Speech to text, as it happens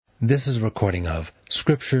This is a recording of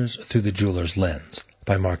Scriptures Through the Jeweler's Lens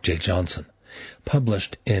by Mark J. Johnson,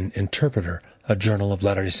 published in Interpreter, a journal of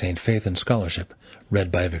Latter-day Saint faith and scholarship,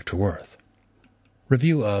 read by Victor Worth.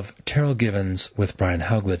 Review of Terryl Givens with Brian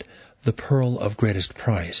Hauglid, The Pearl of Greatest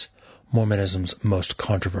Price, Mormonism's Most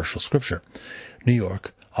Controversial Scripture, New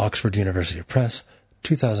York, Oxford University Press,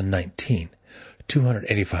 2019,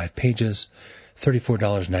 285 pages,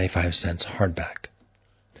 $34.95 hardback.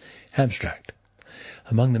 Abstract.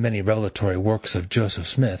 Among the many revelatory works of Joseph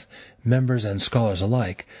Smith, members and scholars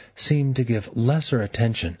alike seem to give lesser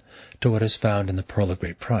attention to what is found in The Pearl of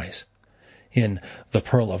Great Price. In The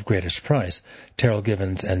Pearl of Greatest Price, Terryl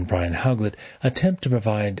Givens and Brian Hauglid attempt to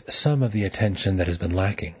provide some of the attention that has been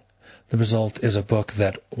lacking. The result is a book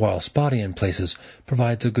that, while spotty in places,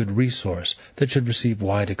 provides a good resource that should receive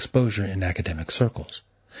wide exposure in academic circles.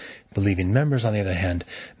 Believing members, on the other hand,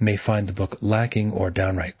 may find the book lacking or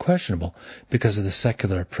downright questionable because of the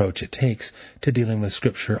secular approach it takes to dealing with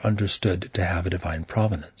Scripture understood to have a divine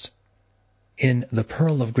provenance. In The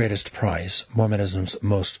Pearl of Greatest Price, Mormonism's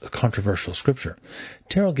Most Controversial Scripture,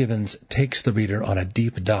 Terryl Givens takes the reader on a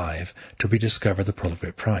deep dive to rediscover the Pearl of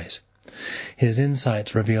Great Price. His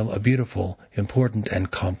insights reveal a beautiful, important, and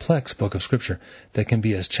complex book of Scripture that can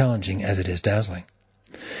be as challenging as it is dazzling.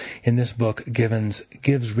 In this book, Givens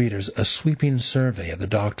gives readers a sweeping survey of the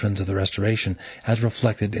doctrines of the Restoration as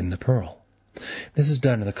reflected in the Pearl. This is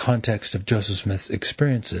done in the context of Joseph Smith's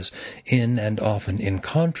experiences in and often in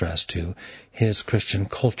contrast to his Christian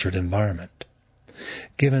cultured environment.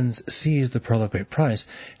 Givens sees the Pearl of Great Price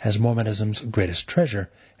as Mormonism's greatest treasure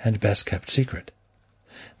and best kept secret.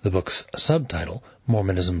 The book's subtitle,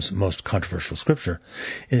 Mormonism's Most Controversial Scripture,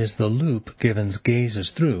 is the loop Givens gazes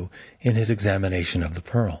through in his examination of the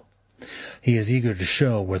Pearl. He is eager to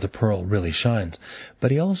show where the Pearl really shines,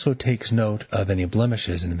 but he also takes note of any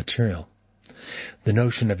blemishes in the material. The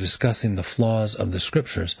notion of discussing the flaws of the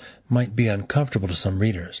Scriptures might be uncomfortable to some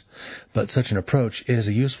readers, but such an approach is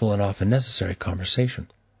a useful and often necessary conversation.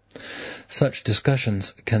 Such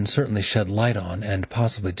discussions can certainly shed light on and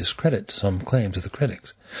possibly discredit some claims of the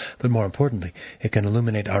critics, but more importantly, it can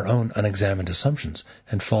illuminate our own unexamined assumptions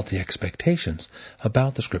and faulty expectations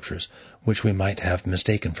about the Scriptures, which we might have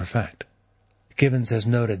mistaken for fact. Givens has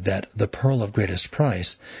noted that The Pearl of Greatest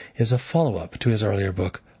Price is a follow-up to his earlier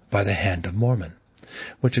book, By the Hand of Mormon,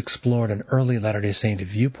 which explored an early Latter-day Saint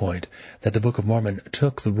viewpoint that the Book of Mormon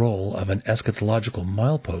took the role of an eschatological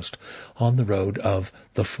milepost on the road of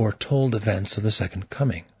the foretold events of the Second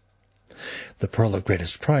Coming. The Pearl of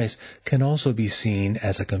Greatest Price can also be seen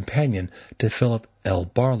as a companion to Philip L.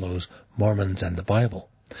 Barlow's Mormons and the Bible,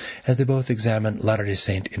 as they both examine Latter-day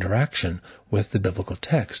Saint interaction with the biblical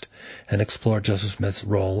text and explore Joseph Smith's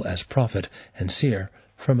role as prophet and seer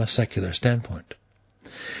from a secular standpoint.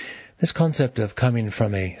 This concept of coming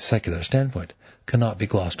from a secular standpoint cannot be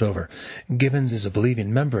glossed over. Givens is a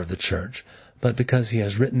believing member of the Church, but because he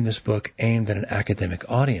has written this book aimed at an academic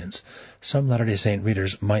audience, some Latter-day Saint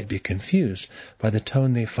readers might be confused by the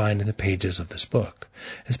tone they find in the pages of this book,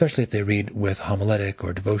 especially if they read with homiletic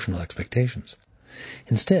or devotional expectations.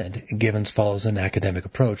 Instead, Givens follows an academic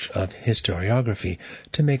approach of historiography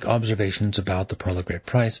to make observations about the Pearl of Great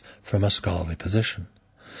Price from a scholarly position.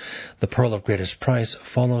 The Pearl of Greatest Price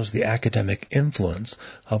follows the academic influence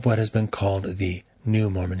of what has been called the New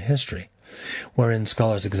Mormon History, wherein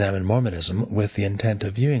scholars examine Mormonism with the intent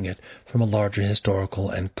of viewing it from a larger historical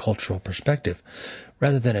and cultural perspective,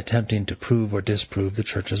 rather than attempting to prove or disprove the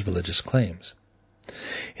Church's religious claims.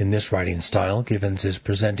 In this writing style, Givens is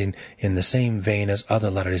presenting in the same vein as other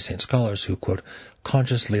Latter-day Saint scholars who, quote,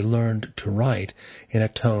 consciously learned to write in a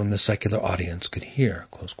tone the secular audience could hear,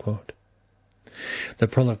 close quote. The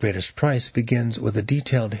Pearl of Greatest Price begins with a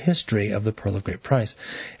detailed history of the Pearl of Great Price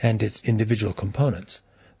and its individual components,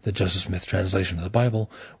 the Joseph Smith translation of the Bible,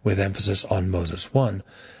 with emphasis on Moses 1,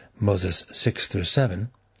 Moses 6-7,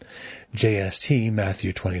 JST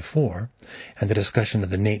Matthew 24, and the discussion of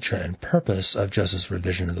the nature and purpose of Joseph's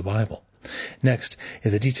revision of the Bible. Next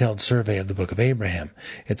is a detailed survey of the Book of Abraham,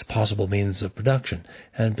 its possible means of production,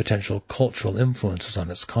 and potential cultural influences on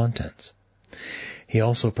its contents. He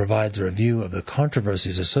also provides a review of the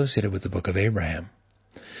controversies associated with the Book of Abraham.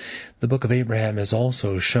 The Book of Abraham is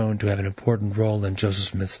also shown to have an important role in Joseph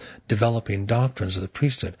Smith's developing doctrines of the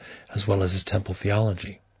priesthood, as well as his temple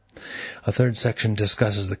theology. A third section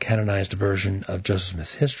discusses the canonized version of Joseph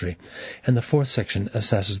Smith's history, and the fourth section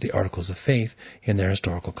assesses the Articles of Faith in their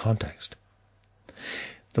historical context.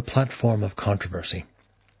 The platform of controversy.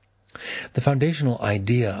 The foundational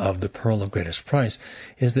idea of the Pearl of Greatest Price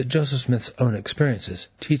is that Joseph Smith's own experiences,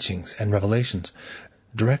 teachings, and revelations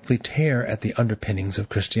directly tear at the underpinnings of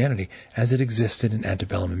Christianity as it existed in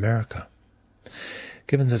antebellum America.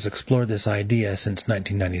 Gibbons has explored this idea since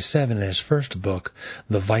 1997 in his first book,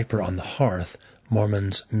 The Viper on the Hearth,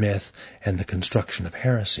 Mormons, Myth, and the Construction of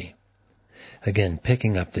Heresy. Again,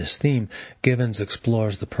 picking up this theme, Gibbons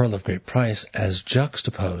explores the Pearl of Great Price as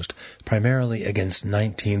juxtaposed primarily against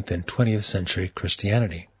 19th and 20th century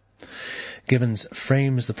Christianity. Gibbons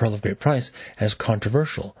frames the Pearl of Great Price as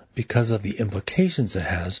controversial because of the implications it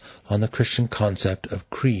has on the Christian concept of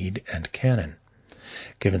creed and canon.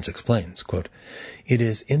 Gibbons explains, quote, "It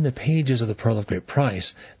is in the pages of the Pearl of Great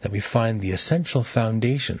Price that we find the essential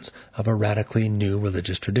foundations of a radically new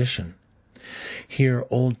religious tradition. Here,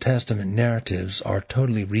 Old Testament narratives are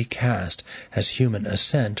totally recast as human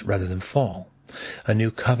ascent rather than fall. A new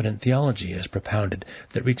covenant theology is propounded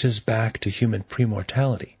that reaches back to human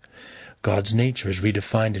premortality. God's nature is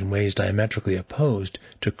redefined in ways diametrically opposed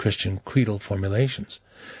to Christian creedal formulations.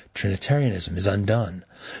 Trinitarianism is undone.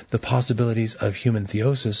 The possibilities of human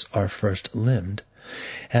theosis are first limned,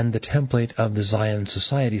 and the template of the Zion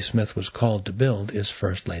society Smith was called to build is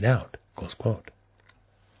first laid out." Close quote.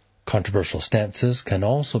 Controversial stances can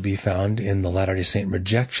also be found in the Latter-day Saint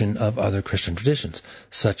rejection of other Christian traditions,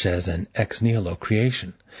 such as an ex nihilo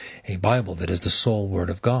creation, a Bible that is the sole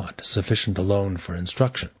Word of God, sufficient alone for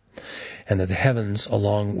instruction, and that the heavens,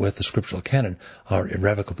 along with the scriptural canon, are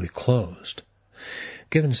irrevocably closed.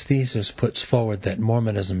 Gibbons' thesis puts forward that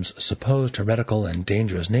Mormonism's supposed heretical and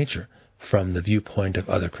dangerous nature, from the viewpoint of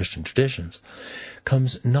other Christian traditions,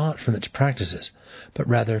 comes not from its practices, but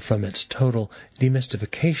rather from its total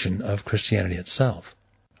demystification of Christianity itself.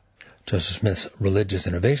 Joseph Smith's religious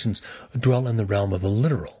innovations dwell in the realm of the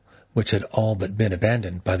literal, which had all but been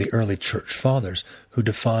abandoned by the early church fathers who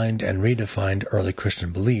defined and redefined early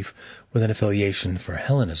Christian belief with an affiliation for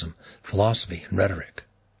Hellenism, philosophy, and rhetoric.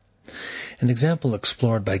 An example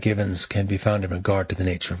explored by Gibbons can be found in regard to the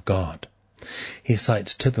nature of God. He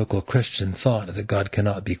cites typical Christian thought that God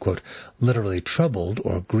cannot be, quote, "literally troubled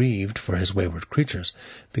or grieved for his wayward creatures,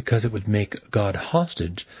 because it would make God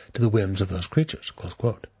hostage to the whims of those creatures," close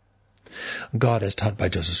quote. God, as taught by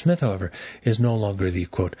Joseph Smith, however, is no longer the,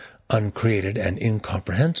 quote, "uncreated and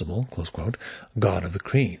incomprehensible," close quote, God of the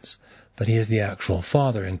creeds, but he is the actual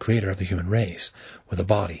Father and Creator of the human race, with a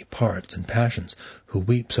body, parts, and passions, who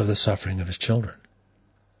weeps over the suffering of his children.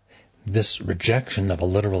 This rejection of a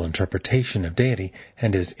literal interpretation of deity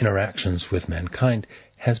and his interactions with mankind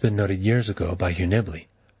has been noted years ago by Hugh Nibley.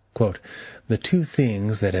 Quote, "The two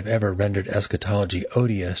things that have ever rendered eschatology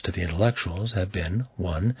odious to the intellectuals have been,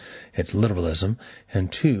 1, its literalism,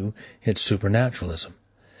 and 2, its supernaturalism.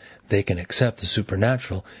 They can accept the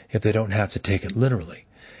supernatural if they don't have to take it literally,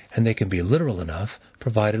 and they can be literal enough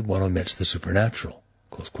provided one omits the supernatural."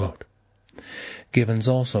 Close quote. Gibbons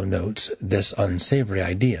also notes this unsavory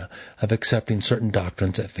idea of accepting certain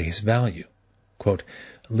doctrines at face value. Quote,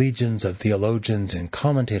 "Legions of theologians and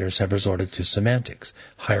commentators have resorted to semantics,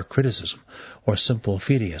 higher criticism, or simple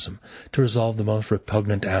fideism to resolve the most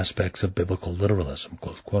repugnant aspects of biblical literalism."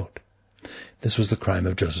 Close quote. This was the crime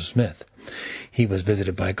of Joseph Smith. He was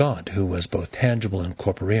visited by God, who was both tangible and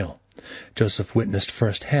corporeal. Joseph witnessed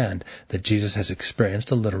firsthand that Jesus has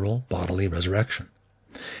experienced a literal bodily resurrection.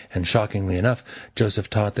 And shockingly enough, Joseph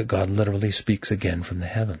taught that God literally speaks again from the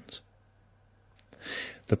heavens.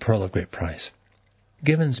 The Pearl of Great Price.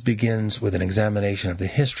 Gibbons begins with an examination of the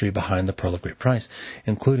history behind the Pearl of Great Price,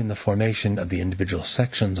 including the formation of the individual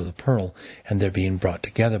sections of the pearl and their being brought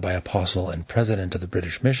together by Apostle and President of the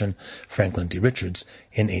British Mission, Franklin D. Richards,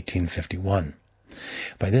 in 1851.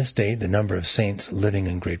 By this date, the number of saints living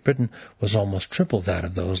in Great Britain was almost triple that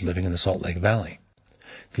of those living in the Salt Lake Valley.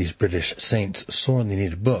 These British saints sorely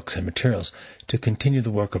needed books and materials to continue the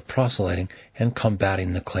work of proselyting and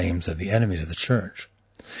combating the claims of the enemies of the Church.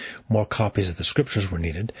 More copies of the Scriptures were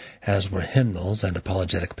needed, as were hymnals and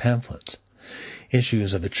apologetic pamphlets.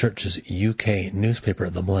 Issues of the Church's UK newspaper,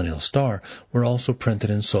 The Millennial Star, were also printed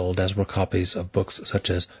and sold, as were copies of books such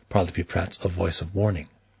as Parley P. Pratt's A Voice of Warning.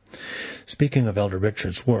 Speaking of Elder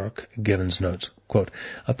Richards' work, Gibbons notes, quote,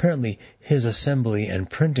 "Apparently his assembly and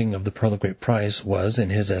printing of the Pearl of Great Price was, in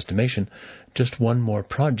his estimation, just one more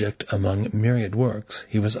project among myriad works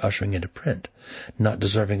he was ushering into print, not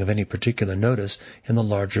deserving of any particular notice in the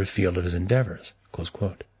larger field of his endeavors." Close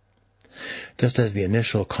quote. Just as the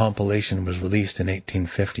initial compilation was released in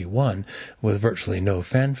 1851 with virtually no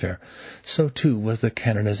fanfare, so too was the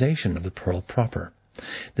canonization of the Pearl proper.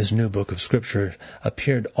 This new book of Scripture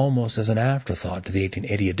appeared almost as an afterthought to the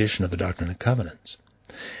 1880 edition of the Doctrine and Covenants.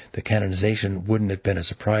 The canonization wouldn't have been a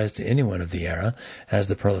surprise to anyone of the era, as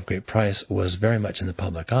the Pearl of Great Price was very much in the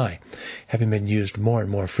public eye, having been used more and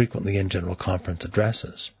more frequently in General Conference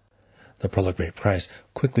addresses. The Pearl of Great Price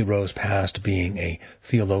quickly rose past being a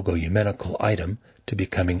theologo-eumenical item to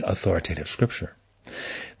becoming authoritative scripture.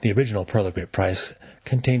 The original Pearl of Great Price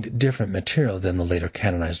contained different material than the later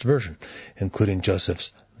canonized version, including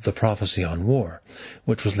Joseph's The Prophecy on War,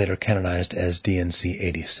 which was later canonized as D&C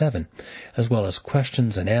 87, as well as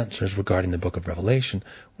questions and answers regarding the Book of Revelation,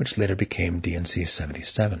 which later became D&C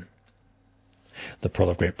 77. The Pearl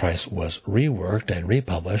of Great Price was reworked and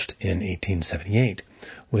republished in 1878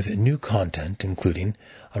 with new content, including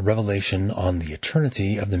a revelation on the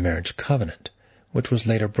eternity of the marriage covenant, which was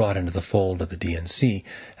later brought into the fold of the D&C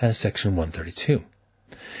as Section 132.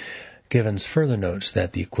 Givens further notes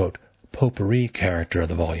that the, quote, potpourri character of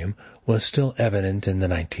the volume was still evident in the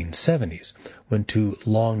 1970s, when two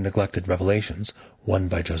long-neglected revelations, one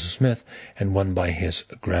by Joseph Smith and one by his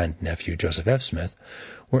grandnephew Joseph F. Smith,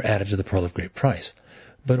 were added to the Pearl of Great Price,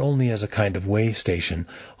 but only as a kind of way station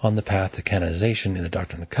on the path to canonization in the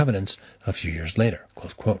Doctrine and Covenants a few years later.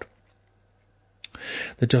 Close quote.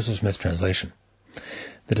 The Joseph Smith translation.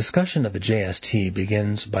 The discussion of the JST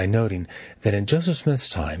begins by noting that in Joseph Smith's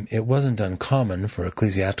time it wasn't uncommon for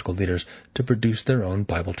ecclesiastical leaders to produce their own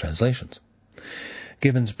Bible translations.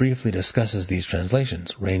 Givens briefly discusses these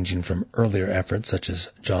translations, ranging from earlier efforts such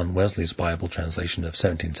as John Wesley's Bible translation of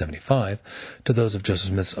 1775 to those of Joseph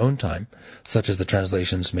Smith's own time, such as the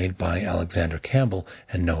translations made by Alexander Campbell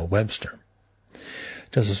and Noah Webster.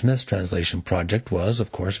 Joseph Smith's translation project was,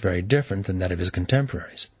 of course, very different than that of his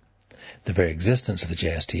contemporaries. The very existence of the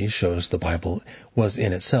JST shows the Bible was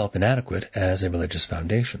in itself inadequate as a religious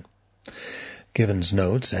foundation. Givens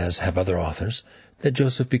notes, as have other authors, that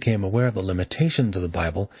Joseph became aware of the limitations of the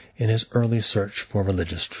Bible in his early search for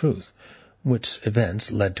religious truth, which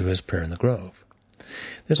events led to his prayer in the grove.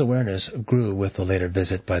 This awareness grew with the later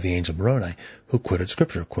visit by the angel Moroni, who quoted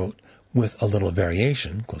Scripture, quote, with a little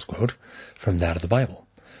variation, close quote, from that of the Bible.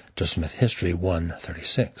 Joseph Smith History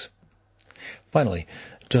 1:36. Finally,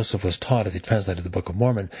 Joseph was taught as he translated the Book of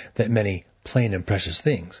Mormon that many plain and precious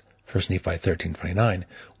things, 1 Nephi 13:29,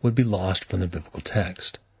 would be lost from the biblical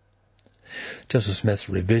text. Joseph Smith's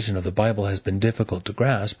revision of the Bible has been difficult to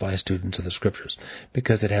grasp by students of the Scriptures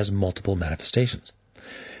because it has multiple manifestations.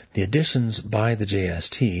 The additions by the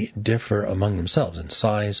JST differ among themselves in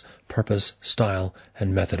size, purpose, style,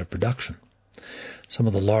 and method of production. Some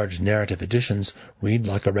of the large narrative additions read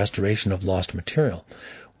like a restoration of lost material,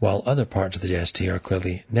 while other parts of the JST are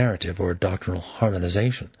clearly narrative or doctrinal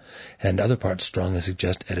harmonization, and other parts strongly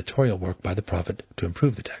suggest editorial work by the prophet to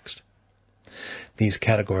improve the text. These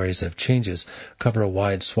categories of changes cover a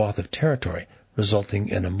wide swath of territory, resulting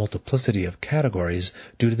in a multiplicity of categories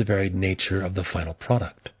due to the varied nature of the final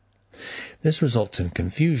product. This results in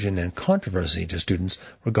confusion and controversy to students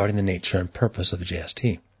regarding the nature and purpose of the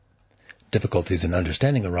JST. Difficulties in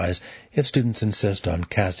understanding arise if students insist on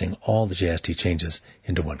casting all the JST changes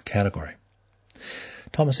into one category.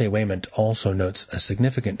 Thomas A. Wayment also notes a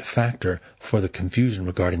significant factor for the confusion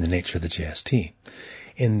regarding the nature of the JST,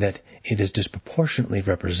 in that it is disproportionately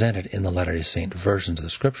represented in the Latter-day Saint versions of the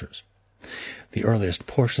Scriptures. The earliest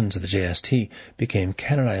portions of the JST became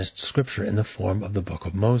canonized scripture in the form of the Book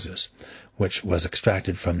of Moses, which was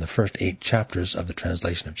extracted from the first 8 chapters of the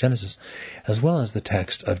translation of Genesis, as well as the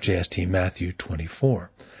text of JST Matthew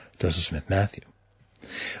 24, Joseph Smith Matthew.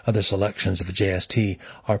 Other selections of the JST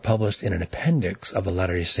are published in an appendix of the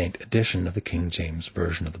Latter-day Saint edition of the King James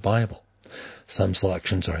Version of the Bible. Some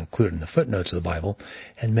selections are included in the footnotes of the Bible,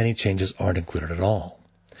 and many changes aren't included at all.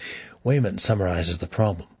 Wayment summarizes the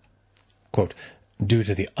problem. Quote, due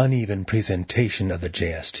to the uneven presentation of the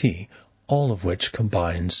JST, all of which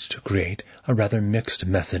combines to create a rather mixed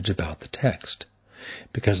message about the text.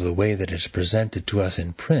 Because of the way that it is presented to us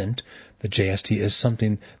in print, the JST is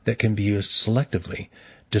something that can be used selectively,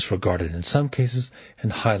 disregarded in some cases, and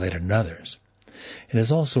highlighted in others. It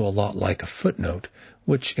is also a lot like a footnote,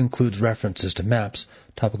 which includes references to maps,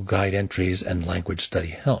 topical guide entries, and language study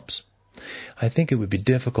helps. I think it would be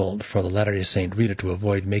difficult for the Latter-day Saint reader to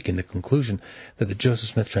avoid making the conclusion that the Joseph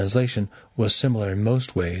Smith translation was similar in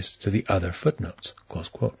most ways to the other footnotes. Close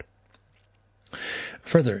quote.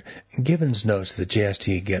 Further, Givens notes that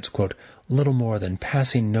JST gets, quote, little more than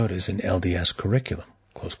passing notice in LDS curriculum.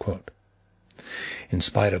 Close quote. In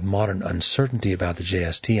spite of modern uncertainty about the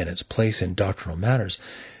JST and its place in doctrinal matters,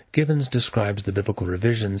 Givens describes the biblical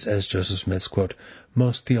revisions as Joseph Smith's, quote,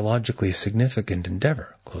 most theologically significant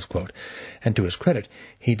endeavor, close quote, and to his credit,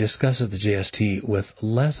 he discusses the JST with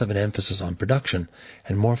less of an emphasis on production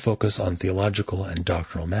and more focus on theological and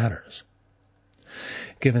doctrinal matters.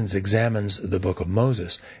 Gibbons examines the Book of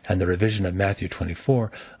Moses and the revision of Matthew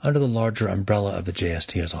 24 under the larger umbrella of the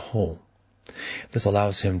JST as a whole. This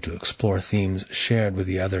allows him to explore themes shared with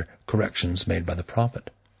the other corrections made by the prophet.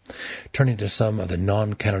 Turning to some of the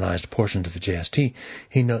non-canonized portions of the JST,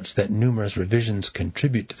 he notes that numerous revisions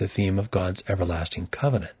contribute to the theme of God's everlasting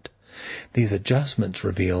covenant. These adjustments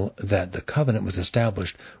reveal that the covenant was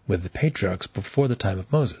established with the patriarchs before the time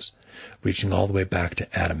of Moses, reaching all the way back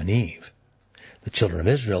to Adam and Eve. The children of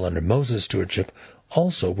Israel under Moses' stewardship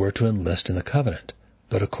also were to enlist in the covenant,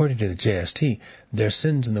 but according to the JST, their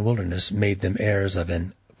sins in the wilderness made them heirs of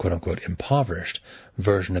an quote-unquote impoverished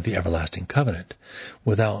version of the everlasting covenant,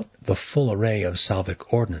 without the full array of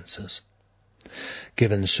salvic ordinances.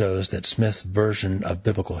 Gibbons shows that Smith's version of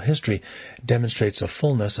biblical history demonstrates a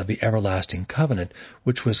fullness of the everlasting covenant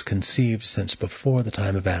which was conceived since before the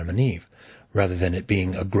time of Adam and Eve, rather than it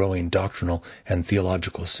being a growing doctrinal and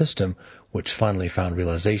theological system which finally found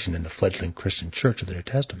realization in the fledgling Christian church of the New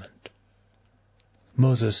Testament.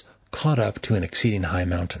 Moses caught up to an exceeding high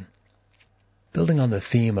mountain. Building on the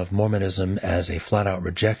theme of Mormonism as a flat-out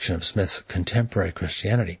rejection of Smith's contemporary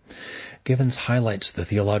Christianity, Gibbons highlights the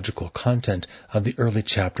theological content of the early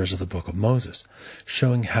chapters of the Book of Moses,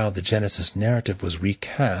 showing how the Genesis narrative was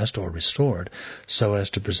recast or restored so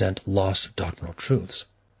as to present lost doctrinal truths.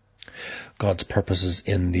 God's purposes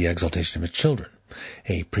in the exaltation of His children,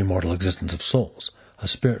 a premortal existence of souls, a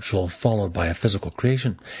spiritual followed by a physical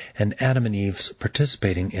creation, and Adam and Eve's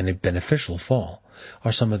participating in a beneficial fall,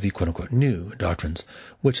 are some of the quote-unquote new doctrines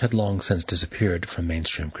which had long since disappeared from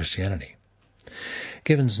mainstream Christianity.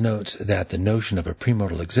 Gibbons notes that the notion of a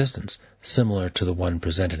premortal existence, similar to the one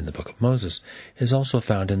presented in the Book of Moses, is also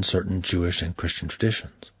found in certain Jewish and Christian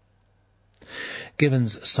traditions.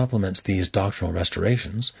 Gibbons supplements these doctrinal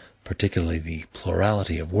restorations, particularly the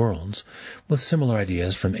plurality of worlds, with similar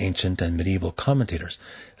ideas from ancient and medieval commentators,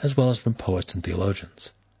 as well as from poets and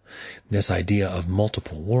theologians. This idea of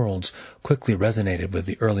multiple worlds quickly resonated with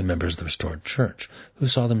the early members of the restored church, who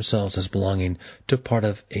saw themselves as belonging to part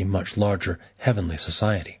of a much larger heavenly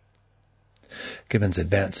society. Gibbons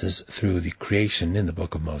advances through the creation in the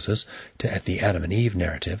Book of Moses to the Adam and Eve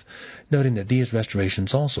narrative, noting that these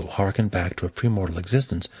restorations also hearken back to a premortal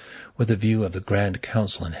existence with a view of the grand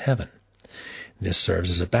council in heaven. This serves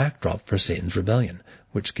as a backdrop for Satan's rebellion,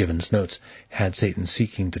 which Gibbons notes had Satan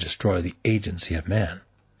seeking to destroy the agency of man.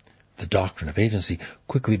 The doctrine of agency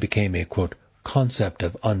quickly became a, quote, concept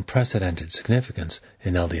of unprecedented significance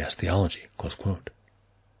in LDS theology, close quote.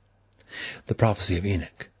 The prophecy of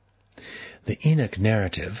Enoch. The Enoch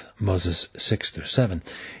narrative, Moses 6-7,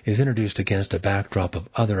 is introduced against a backdrop of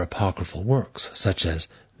other apocryphal works, such as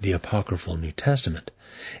the apocryphal New Testament,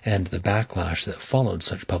 and the backlash that followed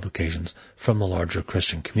such publications from the larger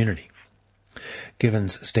Christian community.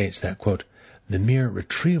 Gibbons states that, quote, the mere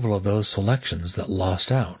retrieval of those selections that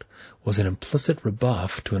lost out was an implicit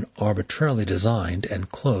rebuff to an arbitrarily designed and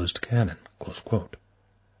closed canon, close quote.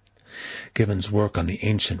 Gibbons' work on the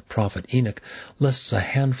ancient prophet Enoch lists a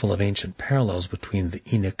handful of ancient parallels between the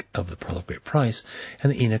Enoch of the Pearl of Great Price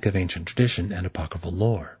and the Enoch of ancient tradition and apocryphal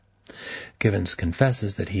lore. Gibbons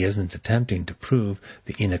confesses that he isn't attempting to prove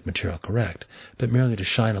the Enoch material correct, but merely to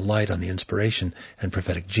shine a light on the inspiration and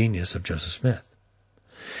prophetic genius of Joseph Smith.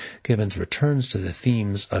 Gibbons returns to the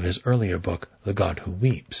themes of his earlier book, The God Who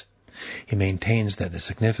Weeps. He maintains that the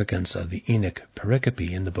significance of the Enoch pericope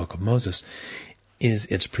in the Book of Moses is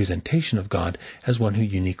its presentation of God as one who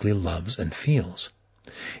uniquely loves and feels.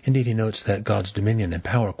 Indeed, he notes that God's dominion and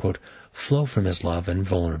power, quote, flow from His love and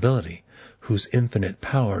vulnerability, whose infinite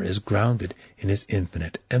power is grounded in His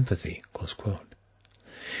infinite empathy, close quote.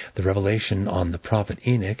 The revelation on the prophet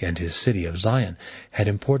Enoch and his city of Zion had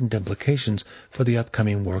important implications for the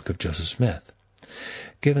upcoming work of Joseph Smith.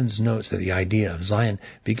 Gibbons notes that the idea of Zion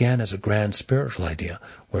began as a grand spiritual idea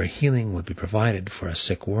where healing would be provided for a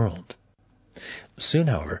sick world. Soon,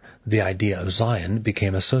 however, the idea of Zion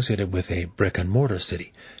became associated with a brick-and-mortar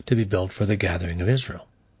city to be built for the gathering of Israel.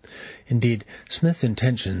 Indeed, Smith's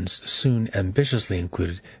intentions soon ambitiously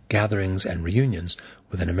included gatherings and reunions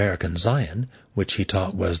with an American Zion, which he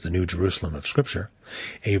taught was the New Jerusalem of Scripture,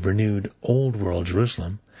 a renewed Old World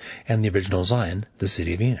Jerusalem, and the original Zion, the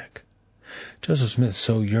city of Enoch. Joseph Smith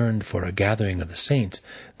so yearned for a gathering of the saints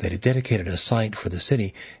that he dedicated a site for the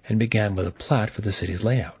city and began with a plat for the city's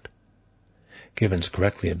layout. Gibbons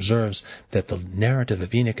correctly observes that the narrative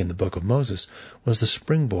of Enoch in the Book of Moses was the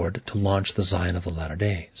springboard to launch the Zion of the latter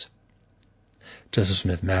days. Joseph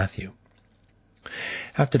Smith Matthew.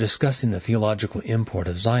 After discussing the theological import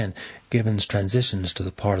of Zion, Gibbons transitions to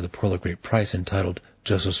the part of the Pearl of Great Price entitled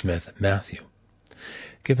Joseph Smith Matthew.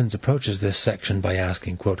 Gibbons approaches this section by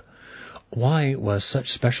asking, quote, why was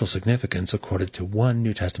such special significance accorded to one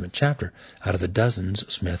New Testament chapter out of the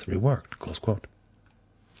dozens Smith reworked? Close quote.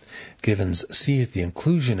 Givens sees the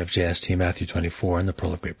inclusion of JST Matthew 24 in the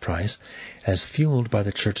Pearl of Great Price as fueled by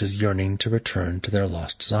the Church's yearning to return to their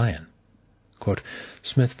lost Zion. Quote,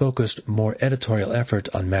 Smith focused more editorial effort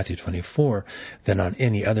on Matthew 24 than on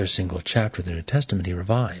any other single chapter of the New Testament he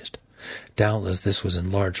revised. Doubtless this was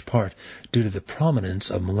in large part due to the prominence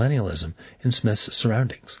of millennialism in Smith's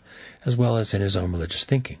surroundings, as well as in his own religious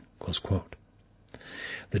thinking. Close quote.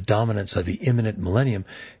 The dominance of the imminent millennium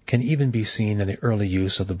can even be seen in the early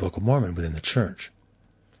use of the Book of Mormon within the Church.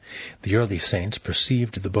 The early saints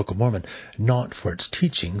perceived the Book of Mormon not for its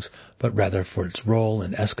teachings, but rather for its role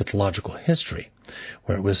in eschatological history,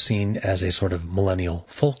 where it was seen as a sort of millennial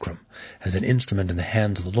fulcrum, as an instrument in the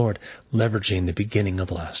hands of the Lord, leveraging the beginning of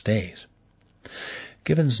the last days.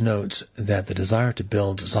 Givens notes that the desire to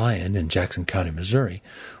build Zion in Jackson County, Missouri,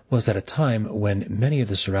 was at a time when many of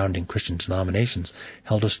the surrounding Christian denominations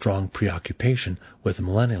held a strong preoccupation with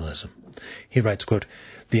millennialism. He writes, quote,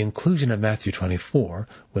 the inclusion of Matthew 24,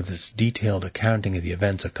 with its detailed accounting of the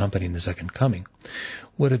events accompanying the Second Coming,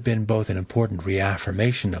 would have been both an important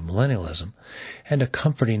reaffirmation of millennialism and a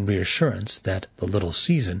comforting reassurance that the little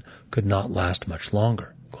season could not last much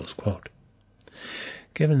longer. Close quote.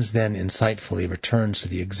 Givens then insightfully returns to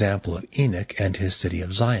the example of Enoch and his city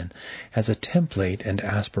of Zion as a template and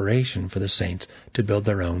aspiration for the saints to build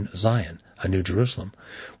their own Zion, a New Jerusalem,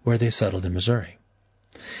 where they settled in Missouri.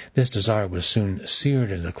 This desire was soon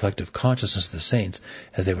seared into the collective consciousness of the saints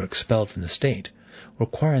as they were expelled from the state,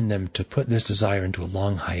 requiring them to put this desire into a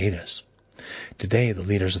long hiatus. Today, the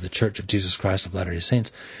leaders of the Church of Jesus Christ of Latter-day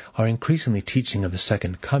Saints are increasingly teaching of the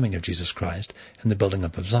second coming of Jesus Christ and the building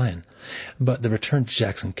up of Zion, but the return to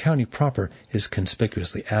Jackson County proper is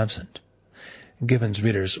conspicuously absent. Givens'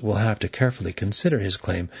 readers will have to carefully consider his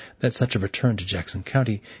claim that such a return to Jackson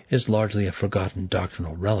County is largely a forgotten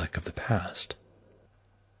doctrinal relic of the past.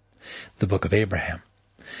 The Book of Abraham.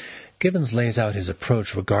 Givens lays out his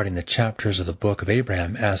approach regarding the chapters of the Book of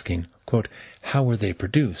Abraham, asking, quote, how were they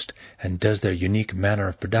produced, and does their unique manner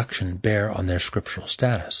of production bear on their scriptural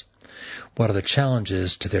status? What are the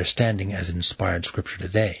challenges to their standing as inspired scripture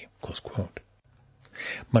today? Close quote.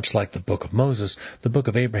 Much like the Book of Moses, the Book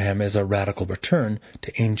of Abraham is a radical return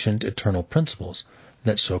to ancient eternal principles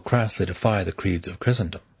that so crassly defy the creeds of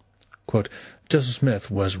Christendom. Quote, Joseph Smith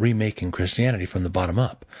was remaking Christianity from the bottom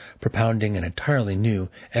up, propounding an entirely new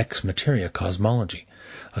ex materia cosmology,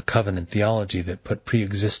 a covenant theology that put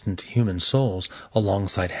pre-existent human souls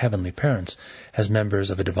alongside heavenly parents as members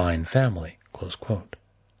of a divine family. Close quote.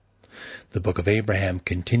 The Book of Abraham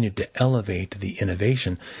continued to elevate the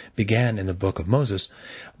innovation began in the Book of Moses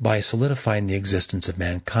by solidifying the existence of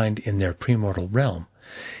mankind in their premortal realm,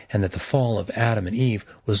 and that the fall of Adam and Eve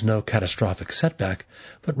was no catastrophic setback,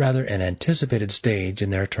 but rather an anticipated stage in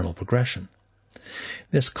their eternal progression.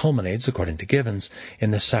 This culminates, according to Givens,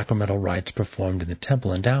 in the sacramental rites performed in the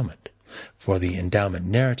temple endowment, for the endowment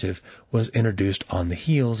narrative was introduced on the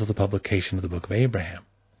heels of the publication of the Book of Abraham.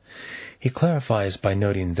 He clarifies by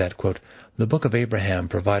noting that, quote, the Book of Abraham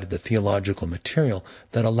provided the theological material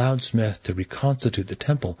that allowed Smith to reconstitute the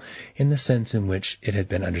temple in the sense in which it had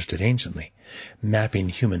been understood anciently, mapping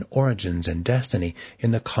human origins and destiny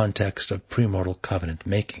in the context of premortal covenant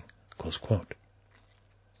making. Close quote.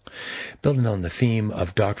 Building on the theme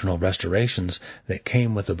of doctrinal restorations that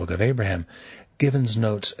came with the Book of Abraham, Givens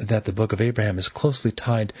notes that the Book of Abraham is closely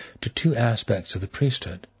tied to two aspects of the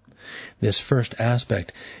priesthood. This first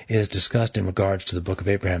aspect is discussed in regards to the Book of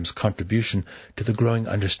Abraham's contribution to the growing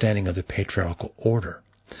understanding of the patriarchal order.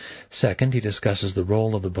 Second, he discusses the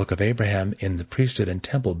role of the Book of Abraham in the priesthood and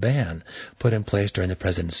temple ban put in place during the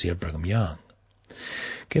presidency of Brigham Young.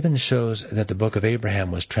 Givens shows that the Book of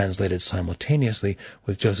Abraham was translated simultaneously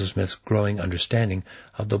with Joseph Smith's growing understanding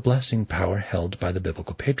of the blessing power held by the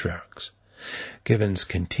biblical patriarchs. Givens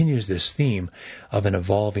continues this theme of an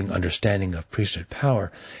evolving understanding of priesthood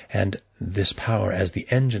power, and this power as the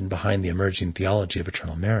engine behind the emerging theology of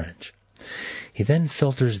eternal marriage. He then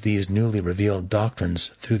filters these newly revealed doctrines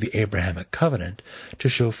through the Abrahamic covenant to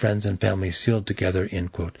show friends and families sealed together in,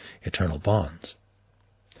 quote, eternal bonds.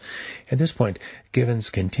 At this point, Givens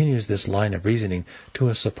continues this line of reasoning to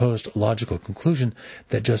a supposed logical conclusion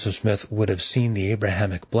that Joseph Smith would have seen the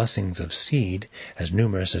Abrahamic blessings of seed as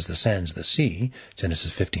numerous as the sands of the sea,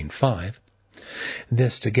 Genesis 15:5.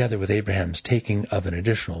 This, together with Abraham's taking of an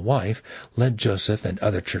additional wife, led Joseph and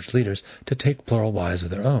other church leaders to take plural wives of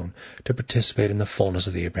their own, to participate in the fullness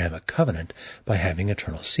of the Abrahamic covenant by having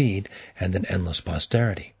eternal seed and an endless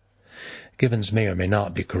posterity. Gibbons may or may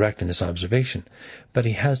not be correct in this observation, but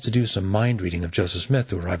he has to do some mind reading of Joseph Smith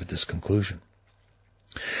to arrive at this conclusion.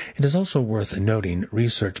 It is also worth noting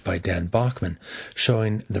research by Dan Bachman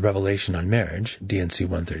showing the revelation on marriage, D&C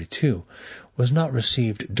 132, was not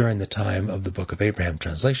received during the time of the Book of Abraham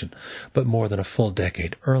translation, but more than a full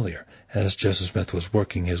decade earlier, as Joseph Smith was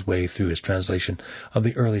working his way through his translation of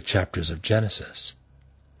the early chapters of Genesis.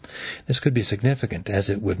 This could be significant, as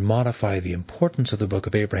it would modify the importance of the Book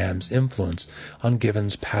of Abraham's influence on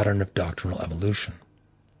Gibbons' pattern of doctrinal evolution.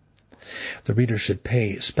 The reader should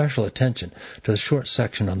pay special attention to the short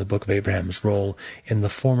section on the Book of Abraham's role in the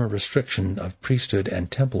former restriction of priesthood and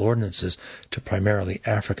temple ordinances to primarily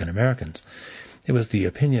African Americans. It was the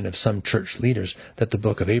opinion of some church leaders that the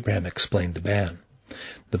Book of Abraham explained the ban.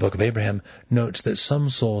 The Book of Abraham notes that some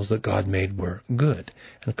souls that God made were good,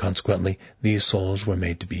 and consequently these souls were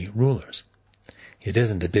made to be rulers. It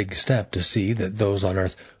isn't a big step to see that those on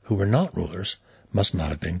earth who were not rulers must not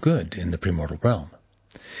have been good in the premortal realm.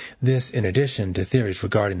 This, in addition to theories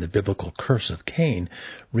regarding the biblical curse of Cain,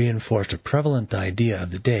 reinforced a prevalent idea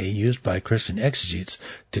of the day used by Christian exegetes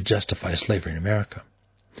to justify slavery in America.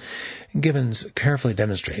 Gibbons carefully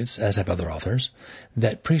demonstrates, as have other authors,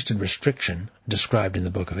 that priesthood restriction described in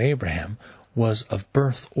the Book of Abraham was of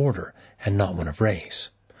birth order and not one of race.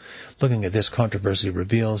 Looking at this controversy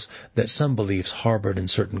reveals that some beliefs harbored in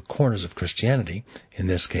certain corners of Christianity, in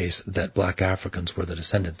this case that black Africans were the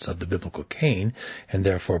descendants of the biblical Cain and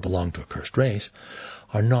therefore belonged to a cursed race,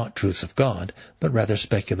 are not truths of God, but rather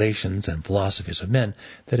speculations and philosophies of men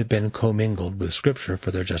that have been commingled with Scripture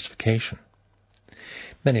for their justification.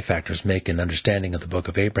 Many factors make an understanding of the Book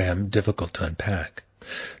of Abraham difficult to unpack.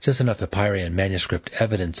 Just enough papyri and manuscript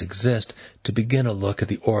evidence exist to begin a look at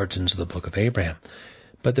the origins of the Book of Abraham,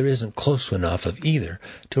 but there isn't close enough of either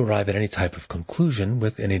to arrive at any type of conclusion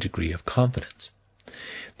with any degree of confidence.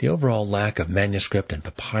 The overall lack of manuscript and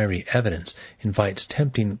papyri evidence invites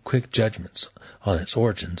tempting quick judgments on its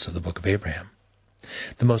origins of the Book of Abraham.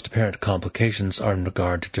 The most apparent complications are in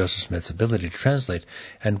regard to Joseph Smith's ability to translate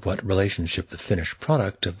and what relationship the finished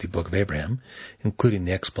product of the Book of Abraham, including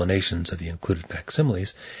the explanations of the included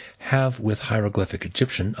facsimiles, have with hieroglyphic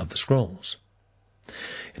Egyptian of the scrolls.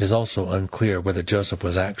 It is also unclear whether Joseph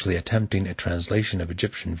was actually attempting a translation of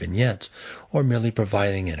Egyptian vignettes or merely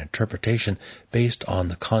providing an interpretation based on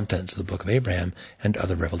the contents of the Book of Abraham and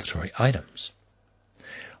other revelatory items.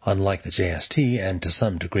 Unlike the JST and to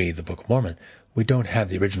some degree the Book of Mormon, we don't have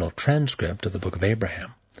the original transcript of the Book of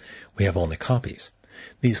Abraham. We have only copies.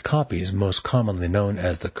 These copies, most commonly known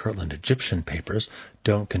as the Kirtland Egyptian Papers,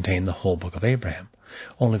 don't contain the whole Book of Abraham,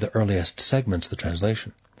 only the earliest segments of the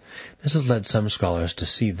translation. This has led some scholars to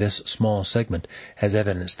see this small segment as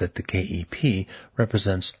evidence that the KEP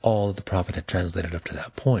represents all that the prophet had translated up to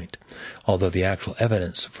that point, although the actual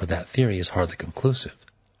evidence for that theory is hardly conclusive.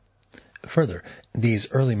 Further,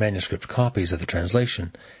 these early manuscript copies of the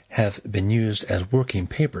translation have been used as working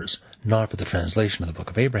papers, not for the translation of the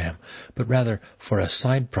Book of Abraham, but rather for a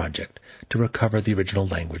side project to recover the original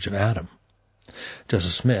language of Adam.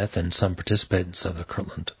 Joseph Smith and some participants of the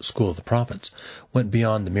Kirtland School of the Prophets went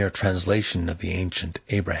beyond the mere translation of the ancient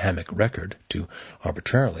Abrahamic record to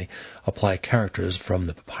arbitrarily apply characters from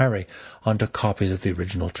the papyri onto copies of the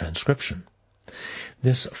original transcription.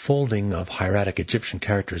 This folding of hieratic Egyptian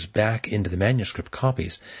characters back into the manuscript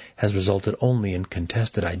copies has resulted only in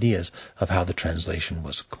contested ideas of how the translation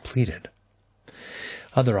was completed.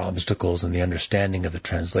 Other obstacles in the understanding of the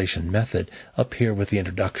translation method appear with the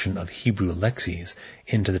introduction of Hebrew lexemes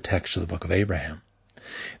into the text of the Book of Abraham.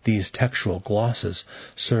 These textual glosses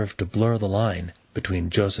serve to blur the line between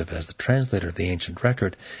Joseph as the translator of the ancient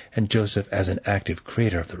record and Joseph as an active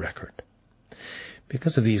creator of the record.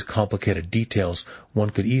 Because of these complicated details,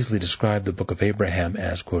 one could easily describe the Book of Abraham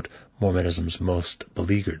as, quote, Mormonism's most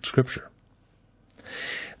beleaguered scripture.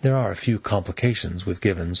 There are a few complications with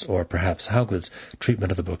Gibbons or perhaps Hauglid's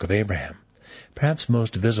treatment of the Book of Abraham. Perhaps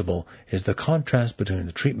most visible is the contrast between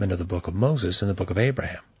the treatment of the Book of Moses and the Book of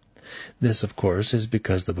Abraham. This, of course, is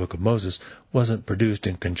because the Book of Moses wasn't produced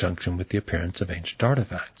in conjunction with the appearance of ancient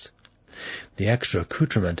artifacts. The extra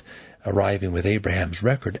accoutrement arriving with Abraham's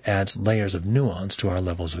record adds layers of nuance to our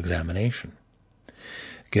levels of examination.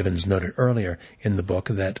 Gibbons noted earlier in the book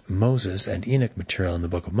that Moses and Enoch material in the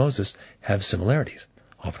Book of Moses have similarities,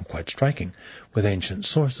 often quite striking, with ancient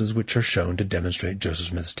sources which are shown to demonstrate Joseph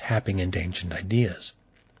Smith's tapping into ancient ideas.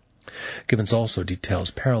 Gibbons also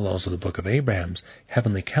details parallels of the Book of Abraham's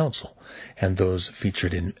Heavenly Council and those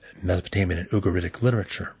featured in Mesopotamian and Ugaritic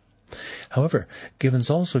literature. However, Gibbons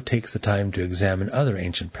also takes the time to examine other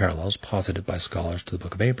ancient parallels posited by scholars to the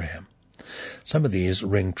Book of Abraham. Some of these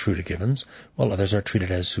ring true to Gibbons, while others are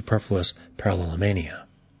treated as superfluous parallelomania.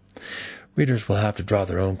 Readers will have to draw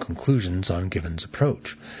their own conclusions on Gibbons'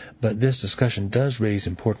 approach, but this discussion does raise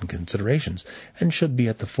important considerations and should be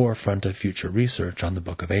at the forefront of future research on the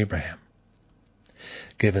Book of Abraham.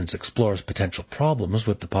 Gibbons explores potential problems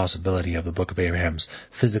with the possibility of the Book of Abraham's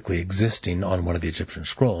physically existing on one of the Egyptian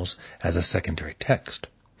scrolls as a secondary text.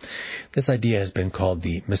 This idea has been called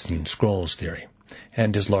the missing scrolls theory,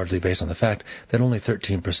 and is largely based on the fact that only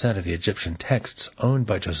 13% of the Egyptian texts owned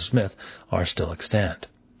by Joseph Smith are still extant.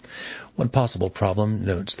 One possible problem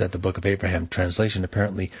notes that the Book of Abraham translation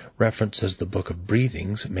apparently references the Book of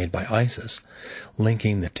Breathings made by Isis,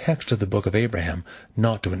 linking the text of the Book of Abraham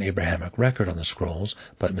not to an Abrahamic record on the scrolls,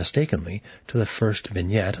 but mistakenly to the first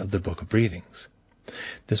vignette of the Book of Breathings.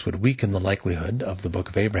 This would weaken the likelihood of the Book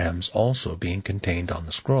of Abraham's also being contained on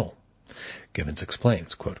the scroll. Gibbons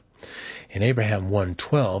explains, quote, "In Abraham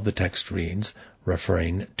 1:12 the text reads,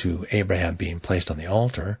 referring to Abraham being placed on the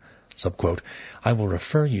altar, subquote, I will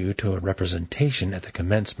refer you to a representation at the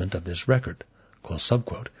commencement of this record, close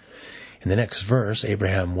subquote. In the next verse,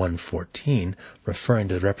 Abraham 1:14, referring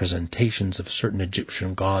to the representations of certain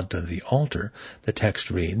Egyptian gods of the altar, the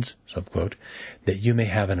text reads, subquote, that you may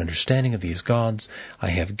have an understanding of these gods, I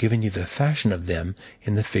have given you the fashion of them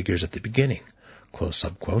in the figures at the beginning, close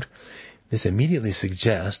subquote. This immediately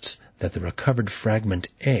suggests that the recovered fragment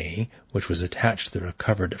A, which was attached to the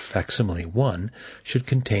recovered facsimile 1, should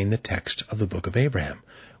contain the text of the Book of Abraham,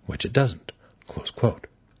 which it doesn't, close quote.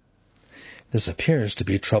 This appears to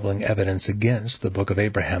be troubling evidence against the Book of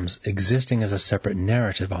Abraham's existing as a separate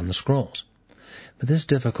narrative on the scrolls. But this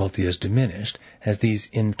difficulty is diminished as these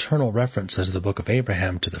internal references of the Book of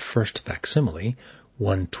Abraham to the first facsimile,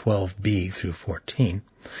 1:12b through 14,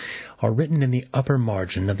 are written in the upper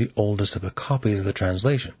margin of the oldest of the copies of the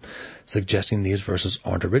translation, suggesting these verses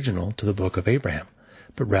aren't original to the Book of Abraham,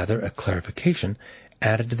 but rather a clarification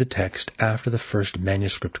added to the text after the first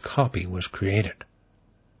manuscript copy was created.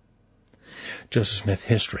 Joseph Smith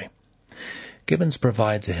History. Gibbons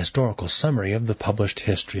provides a historical summary of the published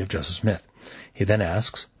history of Joseph Smith. He then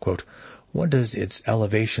asks, quote, what does its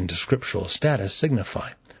elevation to scriptural status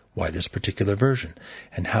signify? Why this particular version?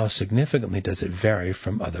 And how significantly does it vary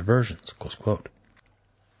from other versions? Close quote.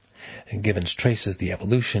 And Gibbons traces the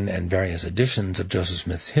evolution and various editions of Joseph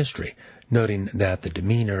Smith's history, noting that the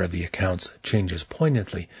demeanor of the accounts changes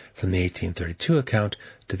poignantly from the 1832 account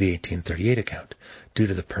to the 1838 account, due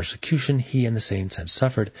to the persecution he and the saints had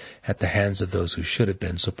suffered at the hands of those who should have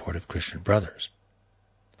been supportive Christian brothers.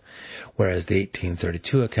 Whereas the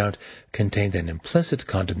 1832 account contained an implicit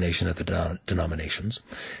condemnation of the denominations,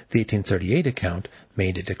 the 1838 account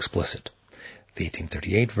made it explicit. The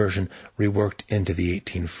 1838 version, reworked into the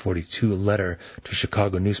 1842 letter to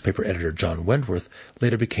Chicago newspaper editor John Wentworth,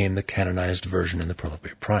 later became the canonized version in the Pearl of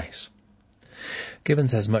Great Price.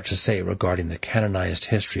 Gibbons has much to say regarding the canonized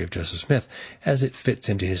history of Joseph Smith as it fits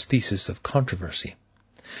into his thesis of controversy.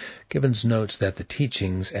 Gibbons notes that the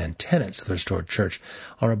teachings and tenets of the restored church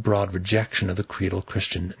are a broad rejection of the creedal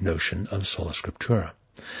Christian notion of sola scriptura,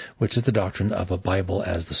 which is the doctrine of a Bible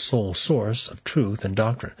as the sole source of truth and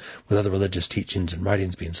doctrine, with other religious teachings and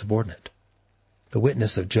writings being subordinate. The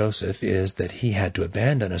witness of Joseph is that he had to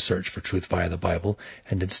abandon a search for truth via the Bible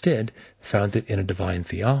and instead found it in a divine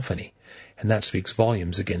theophany, and that speaks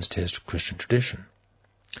volumes against his Christian tradition.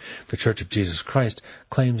 The Church of Jesus Christ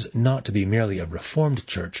claims not to be merely a reformed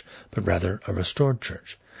church, but rather a restored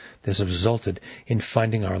church. This has resulted in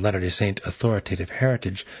finding our Latter-day Saint authoritative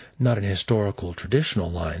heritage not in historical traditional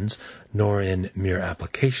lines, nor in mere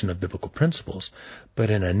application of biblical principles, but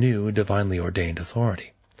in a new divinely ordained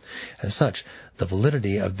authority. As such, the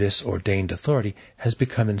validity of this ordained authority has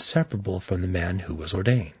become inseparable from the man who was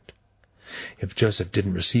ordained. If Joseph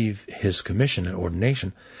didn't receive his commission and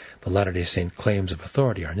ordination, the Latter-day Saint claims of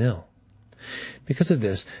authority are nil. Because of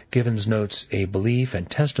this, Gibbons notes a belief and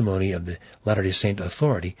testimony of the Latter-day Saint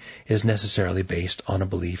authority is necessarily based on a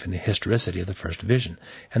belief in the historicity of the first vision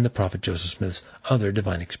and the prophet Joseph Smith's other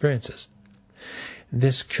divine experiences.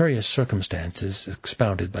 This curious circumstance is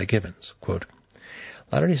expounded by Gibbons, quote,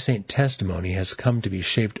 Latter-day Saint testimony has come to be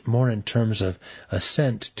shaped more in terms of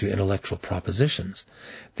assent to intellectual propositions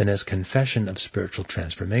than as confession of spiritual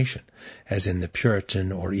transformation, as in the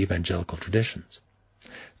Puritan or evangelical traditions.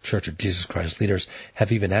 Church of Jesus Christ leaders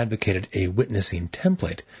have even advocated a witnessing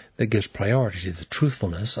template that gives priority to the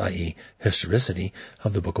truthfulness, i.e. historicity,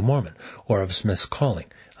 of the Book of Mormon, or of Smith's calling,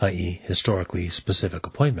 i.e. historically specific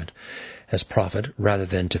appointment, as prophet rather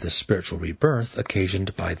than to the spiritual rebirth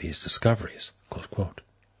occasioned by these discoveries. Close quote.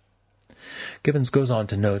 Gibbons goes on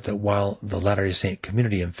to note that while the Latter-day Saint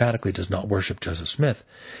community emphatically does not worship Joseph Smith,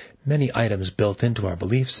 many items built into our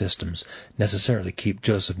belief systems necessarily keep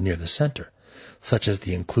Joseph near the center, such as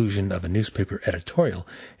the inclusion of a newspaper editorial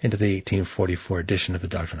into the 1844 edition of the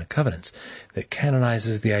Doctrine and Covenants that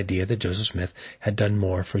canonizes the idea that Joseph Smith had done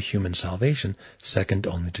more for human salvation, second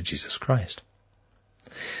only to Jesus Christ.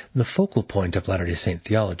 The focal point of Latter-day Saint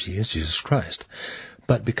theology is Jesus Christ,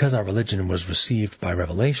 but because our religion was received by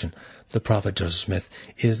revelation, the prophet Joseph Smith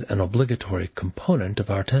is an obligatory component of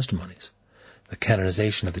our testimonies. The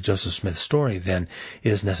canonization of the Joseph Smith story, then,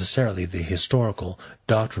 is necessarily the historical,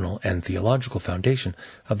 doctrinal, and theological foundation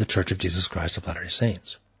of the Church of Jesus Christ of Latter-day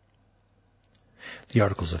Saints. The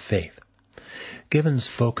Articles of Faith. Gibbons'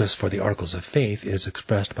 focus for the Articles of Faith is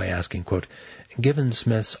expressed by asking, quote, "Given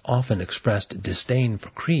Smith's often expressed disdain for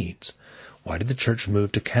creeds, why did the Church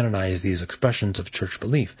move to canonize these expressions of Church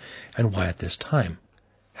belief, and why at this time?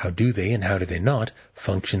 How do they, and how do they not,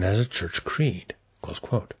 function as a Church creed?" Close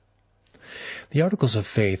quote. The Articles of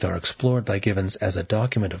Faith are explored by Gibbons as a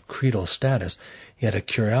document of creedal status, yet a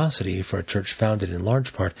curiosity for a church founded in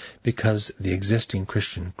large part because the existing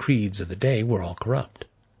Christian creeds of the day were all corrupt.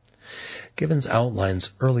 Gibbons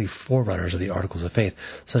outlines early forerunners of the Articles of Faith,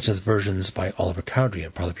 such as versions by Oliver Cowdery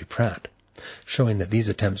and Parley P. Pratt, showing that these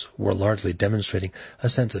attempts were largely demonstrating a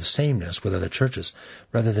sense of sameness with other churches,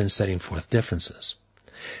 rather than setting forth differences.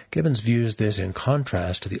 Gibbons views this in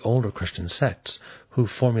contrast to the older Christian sects, who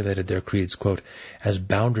formulated their creeds, quote, as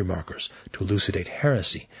boundary markers to elucidate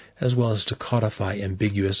heresy, as well as to codify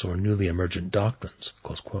ambiguous or newly emergent doctrines,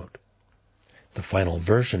 close quote. The final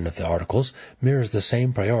version of the Articles mirrors the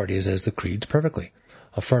same priorities as the creeds perfectly,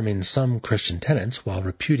 affirming some Christian tenets while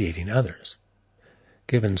repudiating others.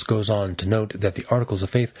 Gibbons goes on to note that the Articles of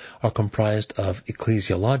Faith are comprised of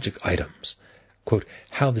ecclesiologic items, quote,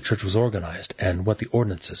 how the church was organized and what the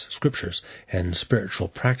ordinances, scriptures, and spiritual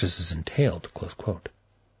practices entailed, close quote.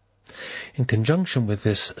 In conjunction with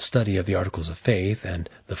this study of the Articles of Faith and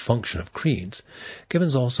the function of creeds,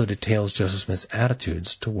 Gibbons also details Joseph Smith's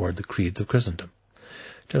attitudes toward the creeds of Christendom.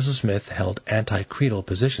 Joseph Smith held anti-creedal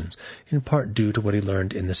positions, in part due to what he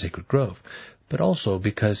learned in the Sacred Grove, but also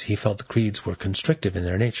because he felt the creeds were constrictive in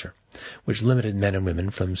their nature, which limited men and women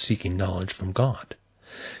from seeking knowledge from God.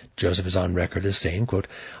 Joseph is on record as saying, quote,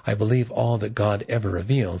 "I believe all that God ever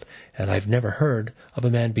revealed, and I've never heard of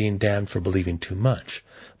a man being damned for believing too much,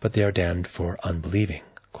 but they are damned for unbelieving."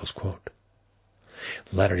 Close quote.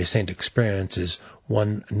 The Latter-day Saint experience is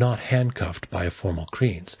one not handcuffed by formal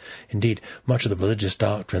creeds. Indeed, much of the religious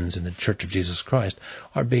doctrines in the Church of Jesus Christ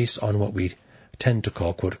are based on what we tend to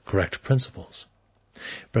call, quote, correct principles.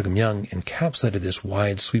 Brigham Young encapsulated this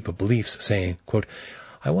wide sweep of beliefs, saying, quote,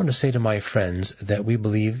 "I want to say to my friends that we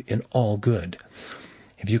believe in all good.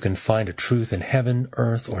 If you can find a truth in heaven,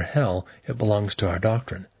 earth, or hell, it belongs to our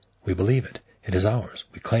doctrine. We believe it. It is ours.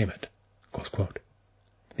 We claim it." Close quote.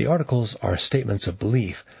 The Articles are statements of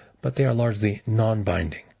belief, but they are largely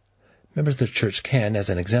non-binding. Members of the Church can, as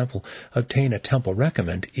an example, obtain a temple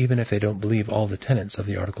recommend even if they don't believe all the tenets of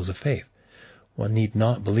the Articles of Faith. One need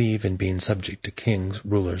not believe in being subject to kings,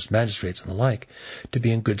 rulers, magistrates, and the like to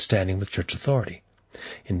be in good standing with church authority.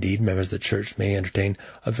 Indeed, members of the Church may entertain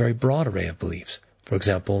a very broad array of beliefs, for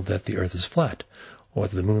example, that the earth is flat, or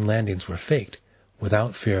that the moon landings were faked,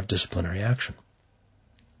 without fear of disciplinary action.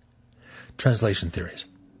 Translation theories.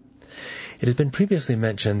 It has been previously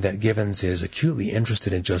mentioned that Gibbons is acutely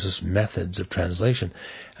interested in Joseph's methods of translation,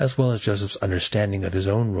 as well as Joseph's understanding of his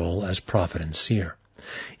own role as prophet and seer.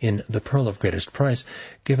 In The Pearl of Greatest Price,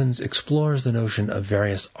 Gibbons explores the notion of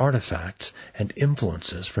various artifacts and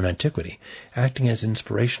influences from antiquity, acting as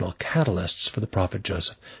inspirational catalysts for the prophet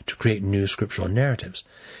Joseph to create new scriptural narratives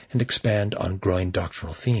and expand on growing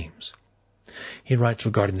doctrinal themes. He writes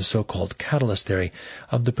regarding the so-called catalyst theory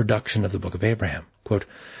of the production of the Book of Abraham, quote,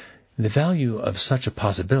 "The value of such a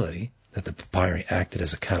possibility, that the papyri acted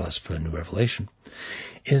as a catalyst for a new revelation,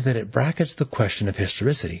 is that it brackets the question of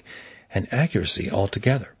historicity and accuracy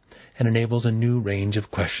altogether and enables a new range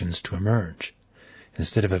of questions to emerge.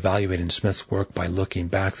 Instead of evaluating Smith's work by looking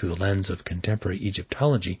back through the lens of contemporary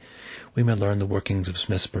Egyptology, we may learn the workings of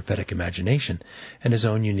Smith's prophetic imagination and his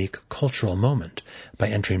own unique cultural moment by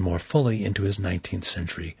entering more fully into his 19th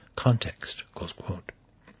century context." Close quote.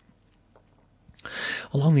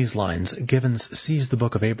 Along these lines, Gibbons sees the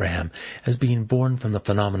Book of Abraham as being born from the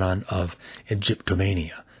phenomenon of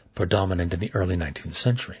Egyptomania, predominant in the early 19th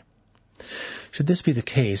century. Should this be the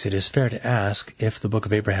case, it is fair to ask if the Book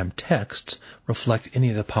of Abraham texts reflect any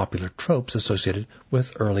of the popular tropes associated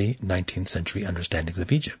with early 19th century understandings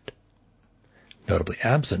of Egypt. Notably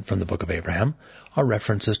absent from the Book of Abraham are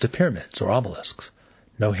references to pyramids or obelisks,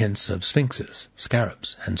 No hints of sphinxes,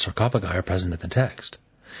 scarabs, and sarcophagi are present in the text.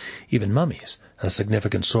 Even mummies, a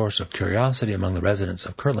significant source of curiosity among the residents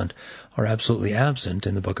of Kirtland, are absolutely absent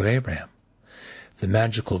in the Book of Abraham. The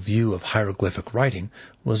magical view of hieroglyphic writing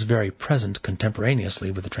was very present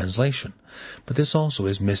contemporaneously with the translation, but this also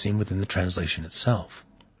is missing within the translation itself.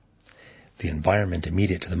 The environment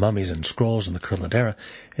immediate to the mummies and scrolls in the Kirtland era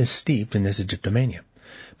is steeped in this Egyptomania,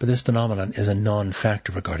 but this phenomenon is a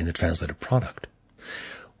non-factor regarding the translated product.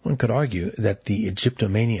 One could argue that the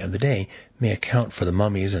Egyptomania of the day may account for the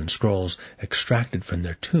mummies and scrolls extracted from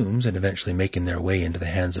their tombs and eventually making their way into the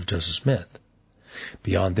hands of Joseph Smith.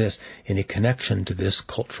 Beyond this, any connection to this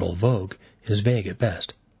cultural vogue is vague at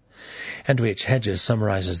best. Andrew H. Hedges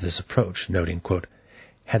summarizes this approach, noting, quote,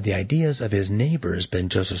 "Had the ideas of his neighbors been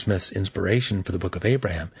Joseph Smith's inspiration for the Book of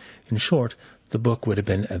Abraham, in short, the book would have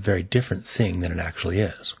been a very different thing than it actually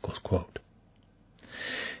is." Close quote.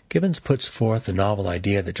 Gibbons puts forth the novel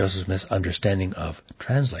idea that Joseph Smith's understanding of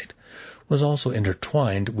translate was also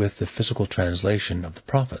intertwined with the physical translation of the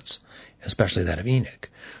prophets, especially that of Enoch,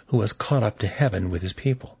 who was caught up to heaven with his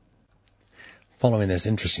people. Following this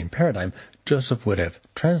interesting paradigm, Joseph would have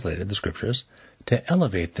translated the scriptures to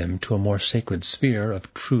elevate them to a more sacred sphere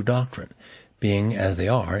of true doctrine, being as they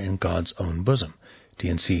are in God's own bosom,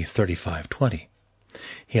 D&C 3520.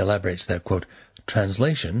 He elaborates that, quote,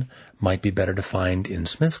 "Translation might be better defined in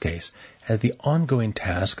Smith's case as the ongoing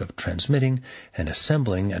task of transmitting and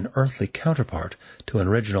assembling an earthly counterpart to an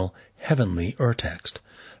original heavenly urtext,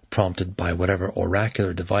 prompted by whatever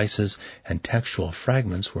oracular devices and textual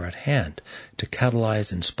fragments were at hand to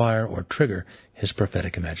catalyze, inspire, or trigger his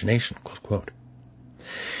prophetic imagination." Close quote.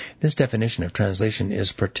 This definition of translation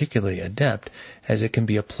is particularly adept as it can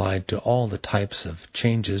be applied to all the types of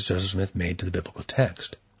changes Joseph Smith made to the biblical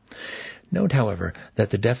text. Note, however, that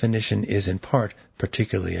the definition is in part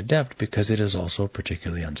particularly adept because it is also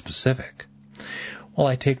particularly unspecific. While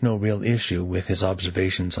I take no real issue with his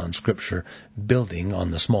observations on Scripture building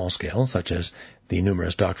on the small scale, such as the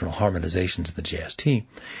numerous doctrinal harmonizations of the JST,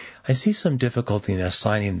 I see some difficulty in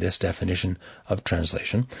assigning this definition of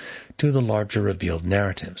translation to the larger revealed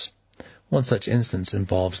narratives. One such instance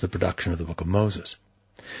involves the production of the Book of Moses.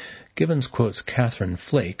 Gibbons quotes Catherine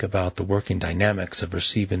Flake about the working dynamics of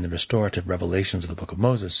receiving the restorative revelations of the Book of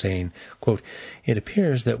Moses, saying, quote, "It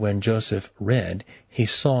appears that when Joseph read, he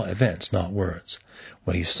saw events, not words.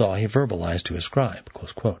 What he saw he verbalized to his scribe."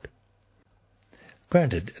 Close quote.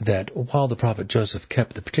 Granted that while the prophet Joseph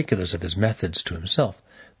kept the particulars of his methods to himself,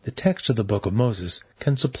 the text of the Book of Moses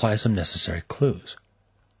can supply some necessary clues.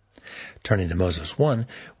 Turning to Moses 1,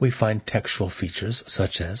 we find textual features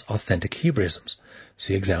such as authentic Hebraisms.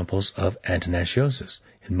 See examples of Antinatiosis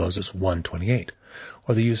in Moses 1:28,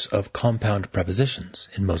 or the use of compound prepositions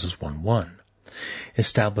in Moses 1:1.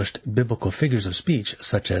 Established biblical figures of speech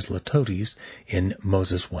such as litotes in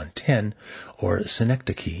Moses 1:10 or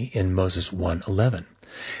synecdoche in Moses 1:11,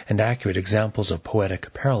 and accurate examples of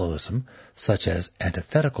poetic parallelism such as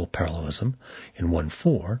antithetical parallelism in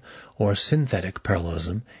 1:4 or synthetic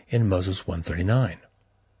parallelism in Moses 1:39.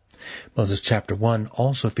 Moses chapter 1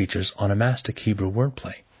 also features onomastic Hebrew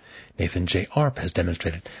wordplay. Nathan J. Arp has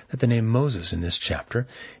demonstrated that the name Moses in this chapter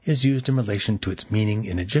is used in relation to its meaning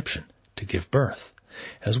in Egyptian, to give birth,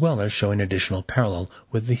 as well as showing additional parallel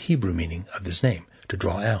with the Hebrew meaning of this name, to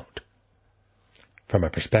draw out. From a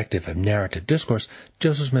perspective of narrative discourse,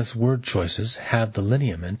 Joseph Smith's word choices have the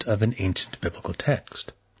lineament of an ancient biblical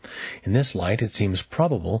text. In this light, it seems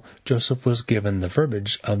probable Joseph was given the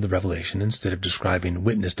verbiage of the revelation instead of describing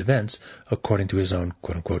witnessed events according to his own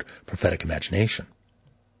quote-unquote prophetic imagination.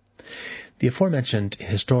 The aforementioned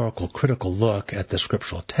historical critical look at the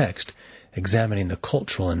scriptural text, examining the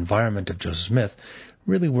cultural environment of Joseph Smith,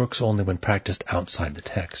 really works only when practiced outside the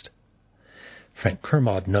text. Frank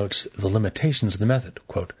Kermode notes the limitations of the method.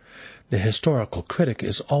 Quote, "The historical critic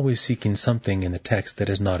is always seeking something in the text that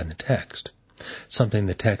is not in the text, something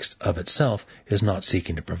the text of itself is not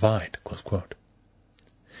seeking to provide." Close quote.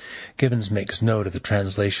 Gibbons makes note of the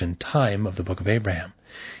translation time of the Book of Abraham.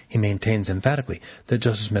 He maintains emphatically that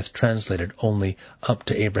Joseph Smith translated only up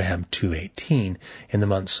to Abraham 2:18 in the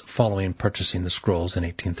months following purchasing the scrolls in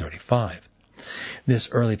 1835. This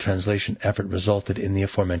early translation effort resulted in the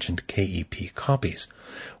aforementioned KEP copies,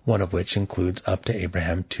 one of which includes up to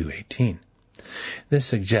Abraham 2:18. This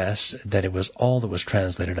suggests that it was all that was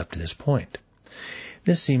translated up to this point.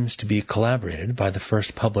 This seems to be corroborated by the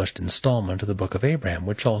first published installment of the Book of Abraham,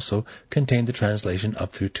 which also contained the translation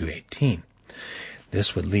up through 2:18.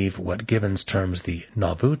 This would leave what Gibbons terms the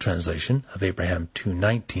Nauvoo translation of Abraham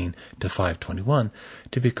 2:19 to 5:21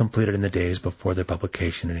 to be completed in the days before their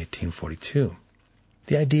publication in 1842.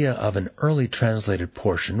 The idea of an early translated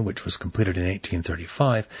portion which was completed in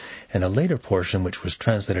 1835 and a later portion which was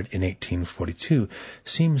translated in 1842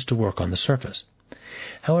 seems to work on the surface.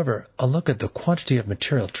 However, a look at the quantity of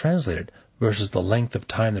material translated versus the length of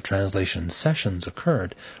time the translation sessions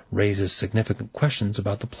occurred raises significant questions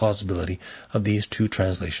about the plausibility of these two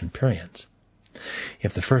translation periods.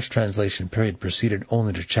 If the first translation period proceeded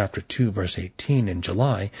only to chapter 2, verse 18 in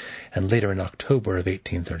July, and later in October of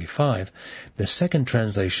 1835, the second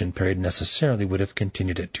translation period necessarily would have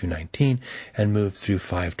continued at 2:19 and moved through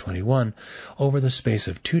 5:21 over the space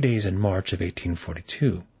of 2 days in March of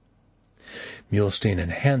 1842. Muhlestein and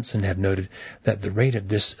Hansen have noted that the rate of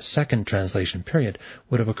this second translation period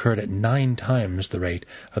would have occurred at 9 times the rate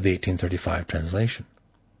of the 1835 translation.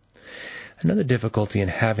 Another difficulty in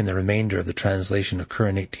having the remainder of the translation occur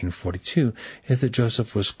in 1842 is that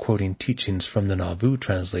Joseph was quoting teachings from the Nauvoo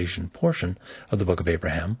translation portion of the Book of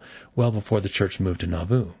Abraham well before the church moved to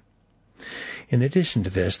Nauvoo. In addition to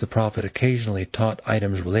this, the prophet occasionally taught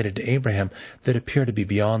items related to Abraham that appear to be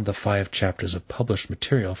beyond the 5 chapters of published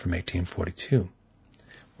material from 1842.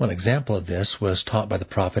 One example of this was taught by the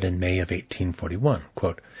prophet in May of 1841.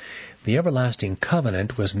 Quote, "The everlasting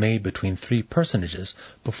covenant was made between 3 personages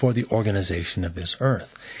before the organization of this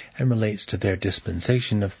earth, and relates to their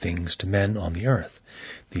dispensation of things to men on the earth.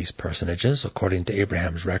 These personages, according to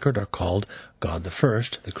Abraham's record, are called God the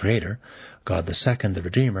first, the Creator, God the second, the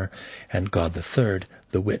Redeemer, and God the third,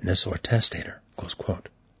 the Witness or Testator." Close quote.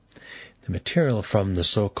 The material from the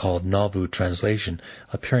so-called Nauvoo translation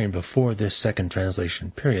appearing before this second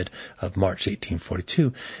translation period of March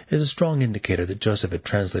 1842 is a strong indicator that Joseph had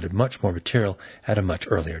translated much more material at a much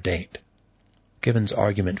earlier date. Gibbon's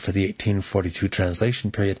argument for the 1842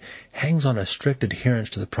 translation period hangs on a strict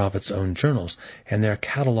adherence to the prophet's own journals and their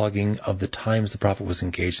cataloging of the times the prophet was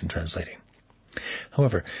engaged in translating.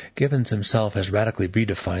 However, Gibbons himself has radically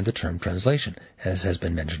redefined the term translation, as has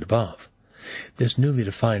been mentioned above. This newly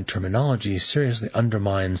defined terminology seriously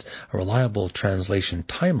undermines a reliable translation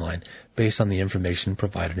timeline based on the information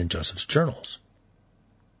provided in Joseph's journals.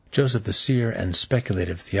 Joseph the Seer and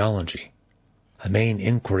Speculative Theology. A main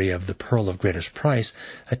inquiry of The Pearl of Greatest Price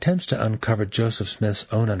attempts to uncover Joseph Smith's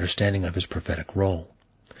own understanding of his prophetic role.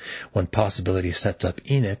 One possibility sets up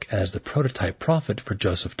Enoch as the prototype prophet for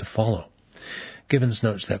Joseph to follow. Gibbons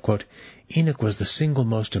notes that, quote, "Enoch was the single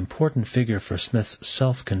most important figure for Smith's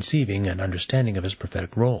self-conceiving and understanding of his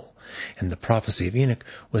prophetic role, and the prophecy of Enoch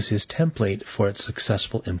was his template for its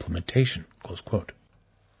successful implementation." Close quote.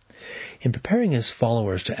 In preparing his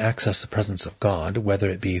followers to access the presence of God, whether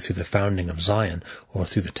it be through the founding of Zion or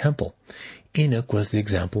through the temple, Enoch was the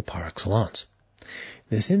example par excellence.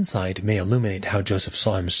 This insight may illuminate how Joseph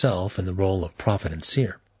saw himself in the role of prophet and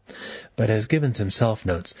seer. But as Gibbons himself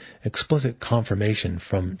notes, explicit confirmation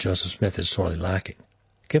from Joseph Smith is sorely lacking.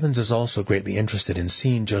 Gibbons is also greatly interested in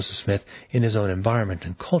seeing Joseph Smith in his own environment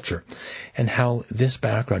and culture, and how this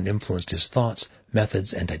background influenced his thoughts,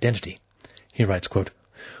 methods, and identity. He writes, quote,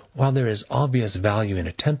 "While there is obvious value in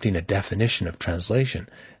attempting a definition of translation,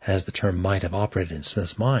 as the term might have operated in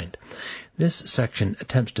Smith's mind, this section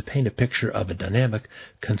attempts to paint a picture of a dynamic,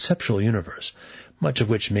 conceptual universe, much of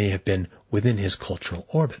which may have been within his cultural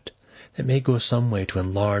orbit, that may go some way to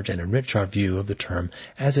enlarge and enrich our view of the term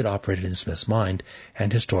as it operated in Smith's mind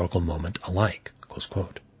and historical moment alike." Close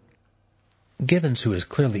quote. Gibbons, who is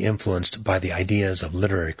clearly influenced by the ideas of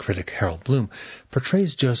literary critic Harold Bloom,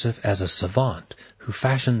 portrays Joseph as a savant who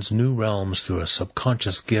fashions new realms through a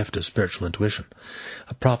subconscious gift of spiritual intuition,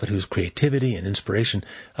 a prophet whose creativity and inspiration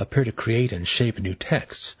appear to create and shape new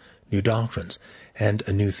texts, new doctrines, and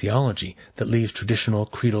a new theology that leaves traditional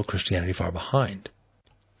creedal Christianity far behind.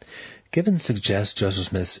 Gibbons suggests Joseph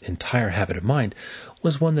Smith's entire habit of mind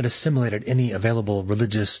was one that assimilated any available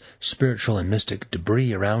religious, spiritual, and mystic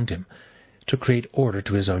debris around him to create order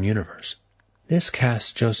to his own universe. This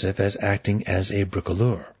casts Joseph as acting as a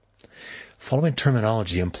bricoleur. Following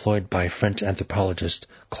terminology employed by French anthropologist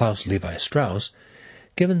Klaus Levi Strauss,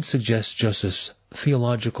 Gibbons suggests Joseph's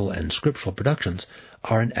theological and scriptural productions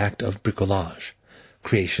are an act of bricolage,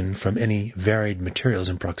 creation from any varied materials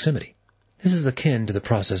in proximity. This is akin to the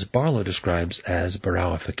process Barlow describes as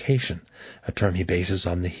baroification, a term he bases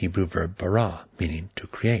on the Hebrew verb bara, meaning to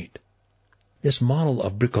create. This model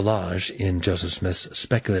of bricolage in Joseph Smith's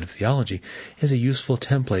speculative theology is a useful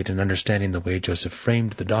template in understanding the way Joseph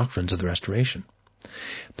framed the doctrines of the Restoration.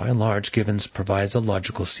 By and large, Gibbons provides a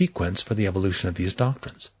logical sequence for the evolution of these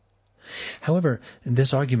doctrines. However,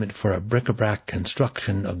 this argument for a bric-a-brac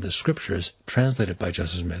construction of the Scriptures translated by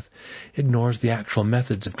Joseph Smith ignores the actual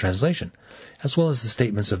methods of translation, as well as the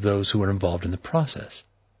statements of those who were involved in the process.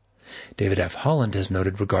 David F. Holland has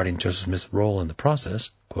noted regarding Joseph Smith's role in the process,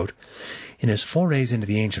 quote, "In his forays into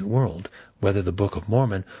the ancient world, whether the Book of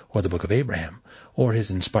Mormon or the Book of Abraham, or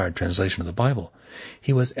his inspired translation of the Bible,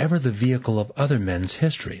 he was ever the vehicle of other men's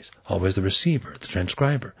histories, always the receiver, the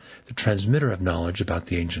transcriber, the transmitter of knowledge about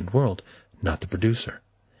the ancient world, not the producer.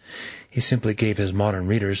 He simply gave his modern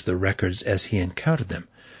readers the records as he encountered them,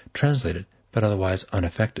 translated but otherwise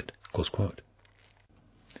unaffected." Close quote.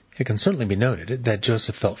 It can certainly be noted that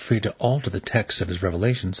Joseph felt free to alter the text of his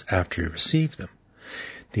revelations after he received them.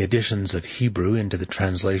 The additions of Hebrew into the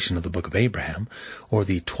translation of the Book of Abraham, or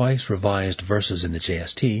the twice-revised verses in the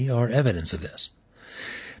JST, are evidence of this.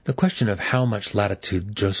 The question of how much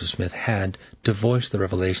latitude Joseph Smith had to voice the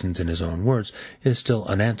revelations in his own words is still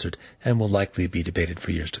unanswered and will likely be debated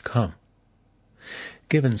for years to come.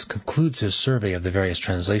 Givens concludes his survey of the various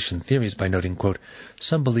translation theories by noting, quote,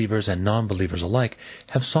 "Some believers and non-believers alike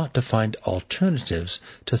have sought to find alternatives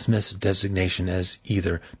to Smith's designation as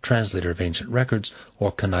either translator of ancient records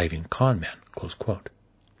or conniving conman." Close quote.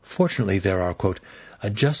 Fortunately, there are, quote,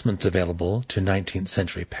 "adjustments available to 19th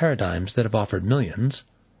century paradigms that have offered millions,"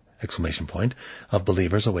 exclamation point, "of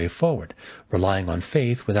believers a way forward, relying on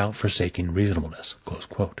faith without forsaking reasonableness." Close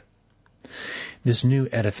quote. This new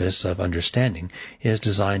edifice of understanding is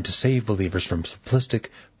designed to save believers from simplistic,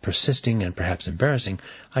 persisting, and perhaps embarrassing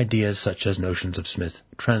ideas such as notions of Smith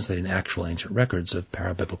translating actual ancient records of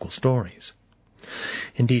parabiblical stories.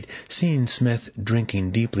 Indeed, seeing Smith drinking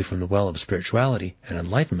deeply from the well of spirituality and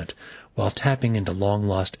enlightenment while tapping into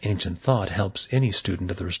long-lost ancient thought helps any student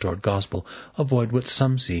of the restored gospel avoid what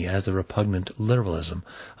some see as the repugnant literalism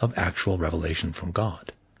of actual revelation from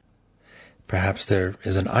God. Perhaps there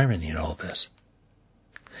is an irony in all this.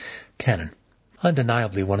 Canon.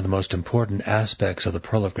 Undeniably, one of the most important aspects of the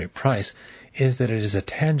Pearl of Great Price is that it is a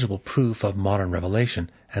tangible proof of modern revelation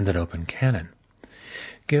and an open canon.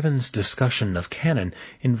 Given's discussion of canon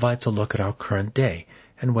invites a look at our current day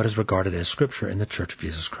and what is regarded as Scripture in the Church of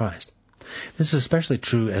Jesus Christ. This is especially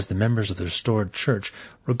true as the members of the restored Church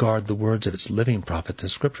regard the words of its living prophets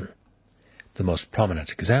as Scripture. The most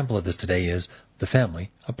prominent example of this today is The Family,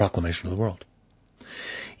 a Proclamation of the World.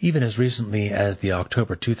 Even as recently as the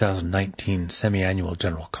October 2019 Semi-Annual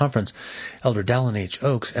General Conference, Elder Dallin H.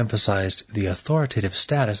 Oaks emphasized the authoritative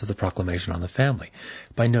status of the Proclamation on the Family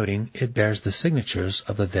by noting it bears the signatures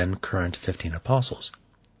of the then current 15 apostles.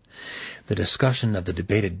 The discussion of the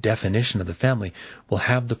debated definition of the family will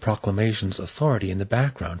have the proclamation's authority in the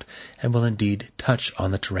background and will indeed touch on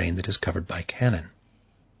the terrain that is covered by canon.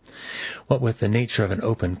 What with the nature of an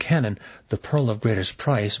open canon, the Pearl of Greatest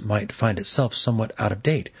Price might find itself somewhat out of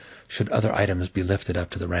date should other items be lifted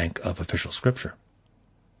up to the rank of official Scripture.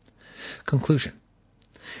 Conclusion.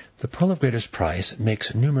 The Pearl of Greatest Price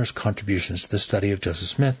makes numerous contributions to the study of Joseph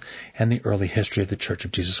Smith and the early history of the Church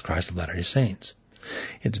of Jesus Christ of Latter-day Saints.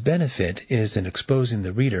 Its benefit is in exposing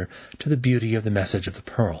the reader to the beauty of the message of the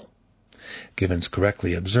Pearl. Givens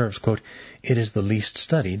correctly observes, quote, "It is the least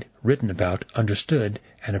studied, written about, understood,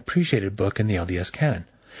 and appreciated book in the LDS canon,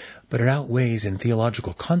 but it outweighs in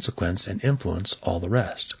theological consequence and influence all the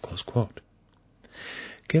rest." Close quote.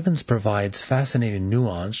 Givens provides fascinating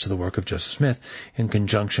nuance to the work of Joseph Smith in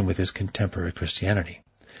conjunction with his contemporary Christianity.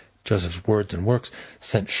 Joseph's words and works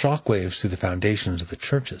sent shockwaves through the foundations of the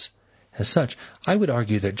churches. As such, I would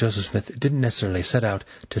argue that Joseph Smith didn't necessarily set out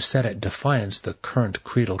to set at defiance the current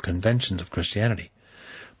creedal conventions of Christianity,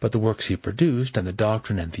 but the works he produced and the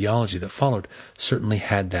doctrine and theology that followed certainly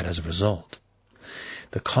had that as a result.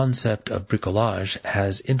 The concept of bricolage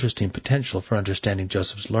has interesting potential for understanding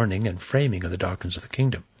Joseph's learning and framing of the doctrines of the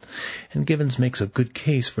kingdom, and Givens makes a good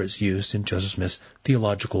case for its use in Joseph Smith's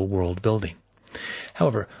theological world building.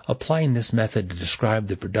 However, applying this method to describe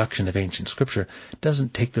the production of ancient Scripture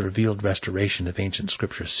doesn't take the revealed restoration of ancient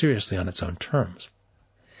Scripture seriously on its own terms.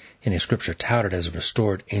 Any Scripture touted as a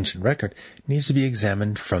restored ancient record needs to be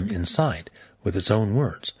examined from inside, with its own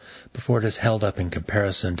words, before it is held up in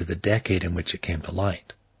comparison to the decade in which it came to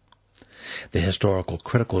light. The historical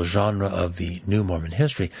critical genre of the New Mormon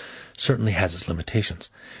history certainly has its limitations,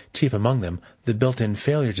 chief among them the built-in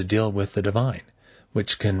failure to deal with the divine,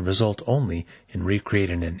 which can result only in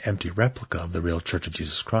recreating an empty replica of the real Church of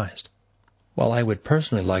Jesus Christ. While I would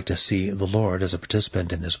personally like to see the Lord as a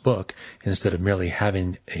participant in this book, instead of merely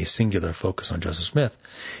having a singular focus on Joseph Smith,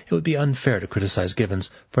 it would be unfair to criticize Givens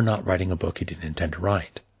for not writing a book he didn't intend to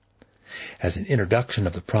write. As an introduction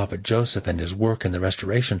of the prophet Joseph and his work in the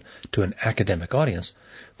restoration to an academic audience,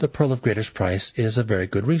 The Pearl of Greatest Price is a very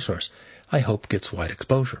good resource. I hope gets wide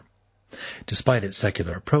exposure. Despite its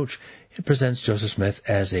secular approach, it presents Joseph Smith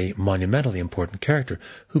as a monumentally important character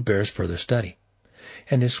who bears further study.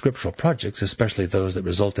 and his scriptural projects, especially those that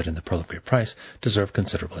resulted in the Pearl of Great Price, deserve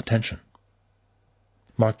considerable attention.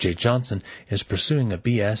 Mark J. Johnson is pursuing a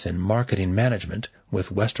B.S. in Marketing Management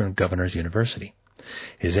with Western Governors University.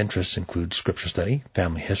 His interests include scripture study,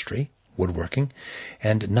 family history, woodworking,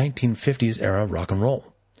 and 1950s-era rock and roll.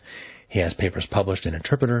 He has papers published in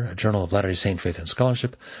Interpreter, a Journal of Latter-day Saint Faith and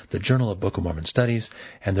Scholarship, the Journal of Book of Mormon Studies,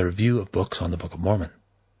 and the Review of Books on the Book of Mormon.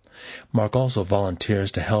 Mark also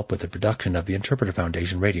volunteers to help with the production of the Interpreter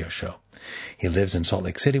Foundation radio show. He lives in Salt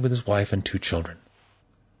Lake City with his wife and 2 children.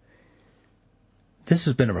 This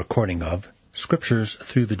has been a recording of Scriptures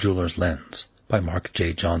Through the Jeweler's Lens by Mark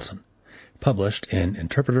J. Johnson, published in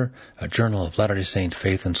Interpreter, a Journal of Latter-day Saint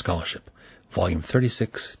Faith and Scholarship, Volume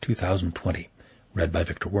 36, 2020, read by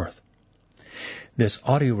Victor Worth. This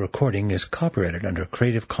audio recording is copyrighted under a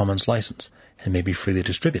Creative Commons license and may be freely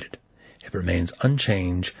distributed. If it remains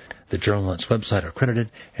unchanged, the journal and its website are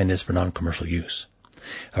credited and is for non-commercial use.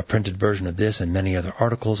 A printed version of this and many other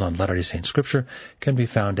articles on Latter-day Saint Scripture can be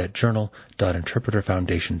found at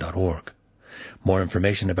journal.interpreterfoundation.org. More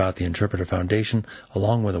information about the Interpreter Foundation,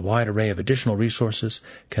 along with a wide array of additional resources,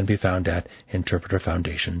 can be found at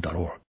interpreterfoundation.org.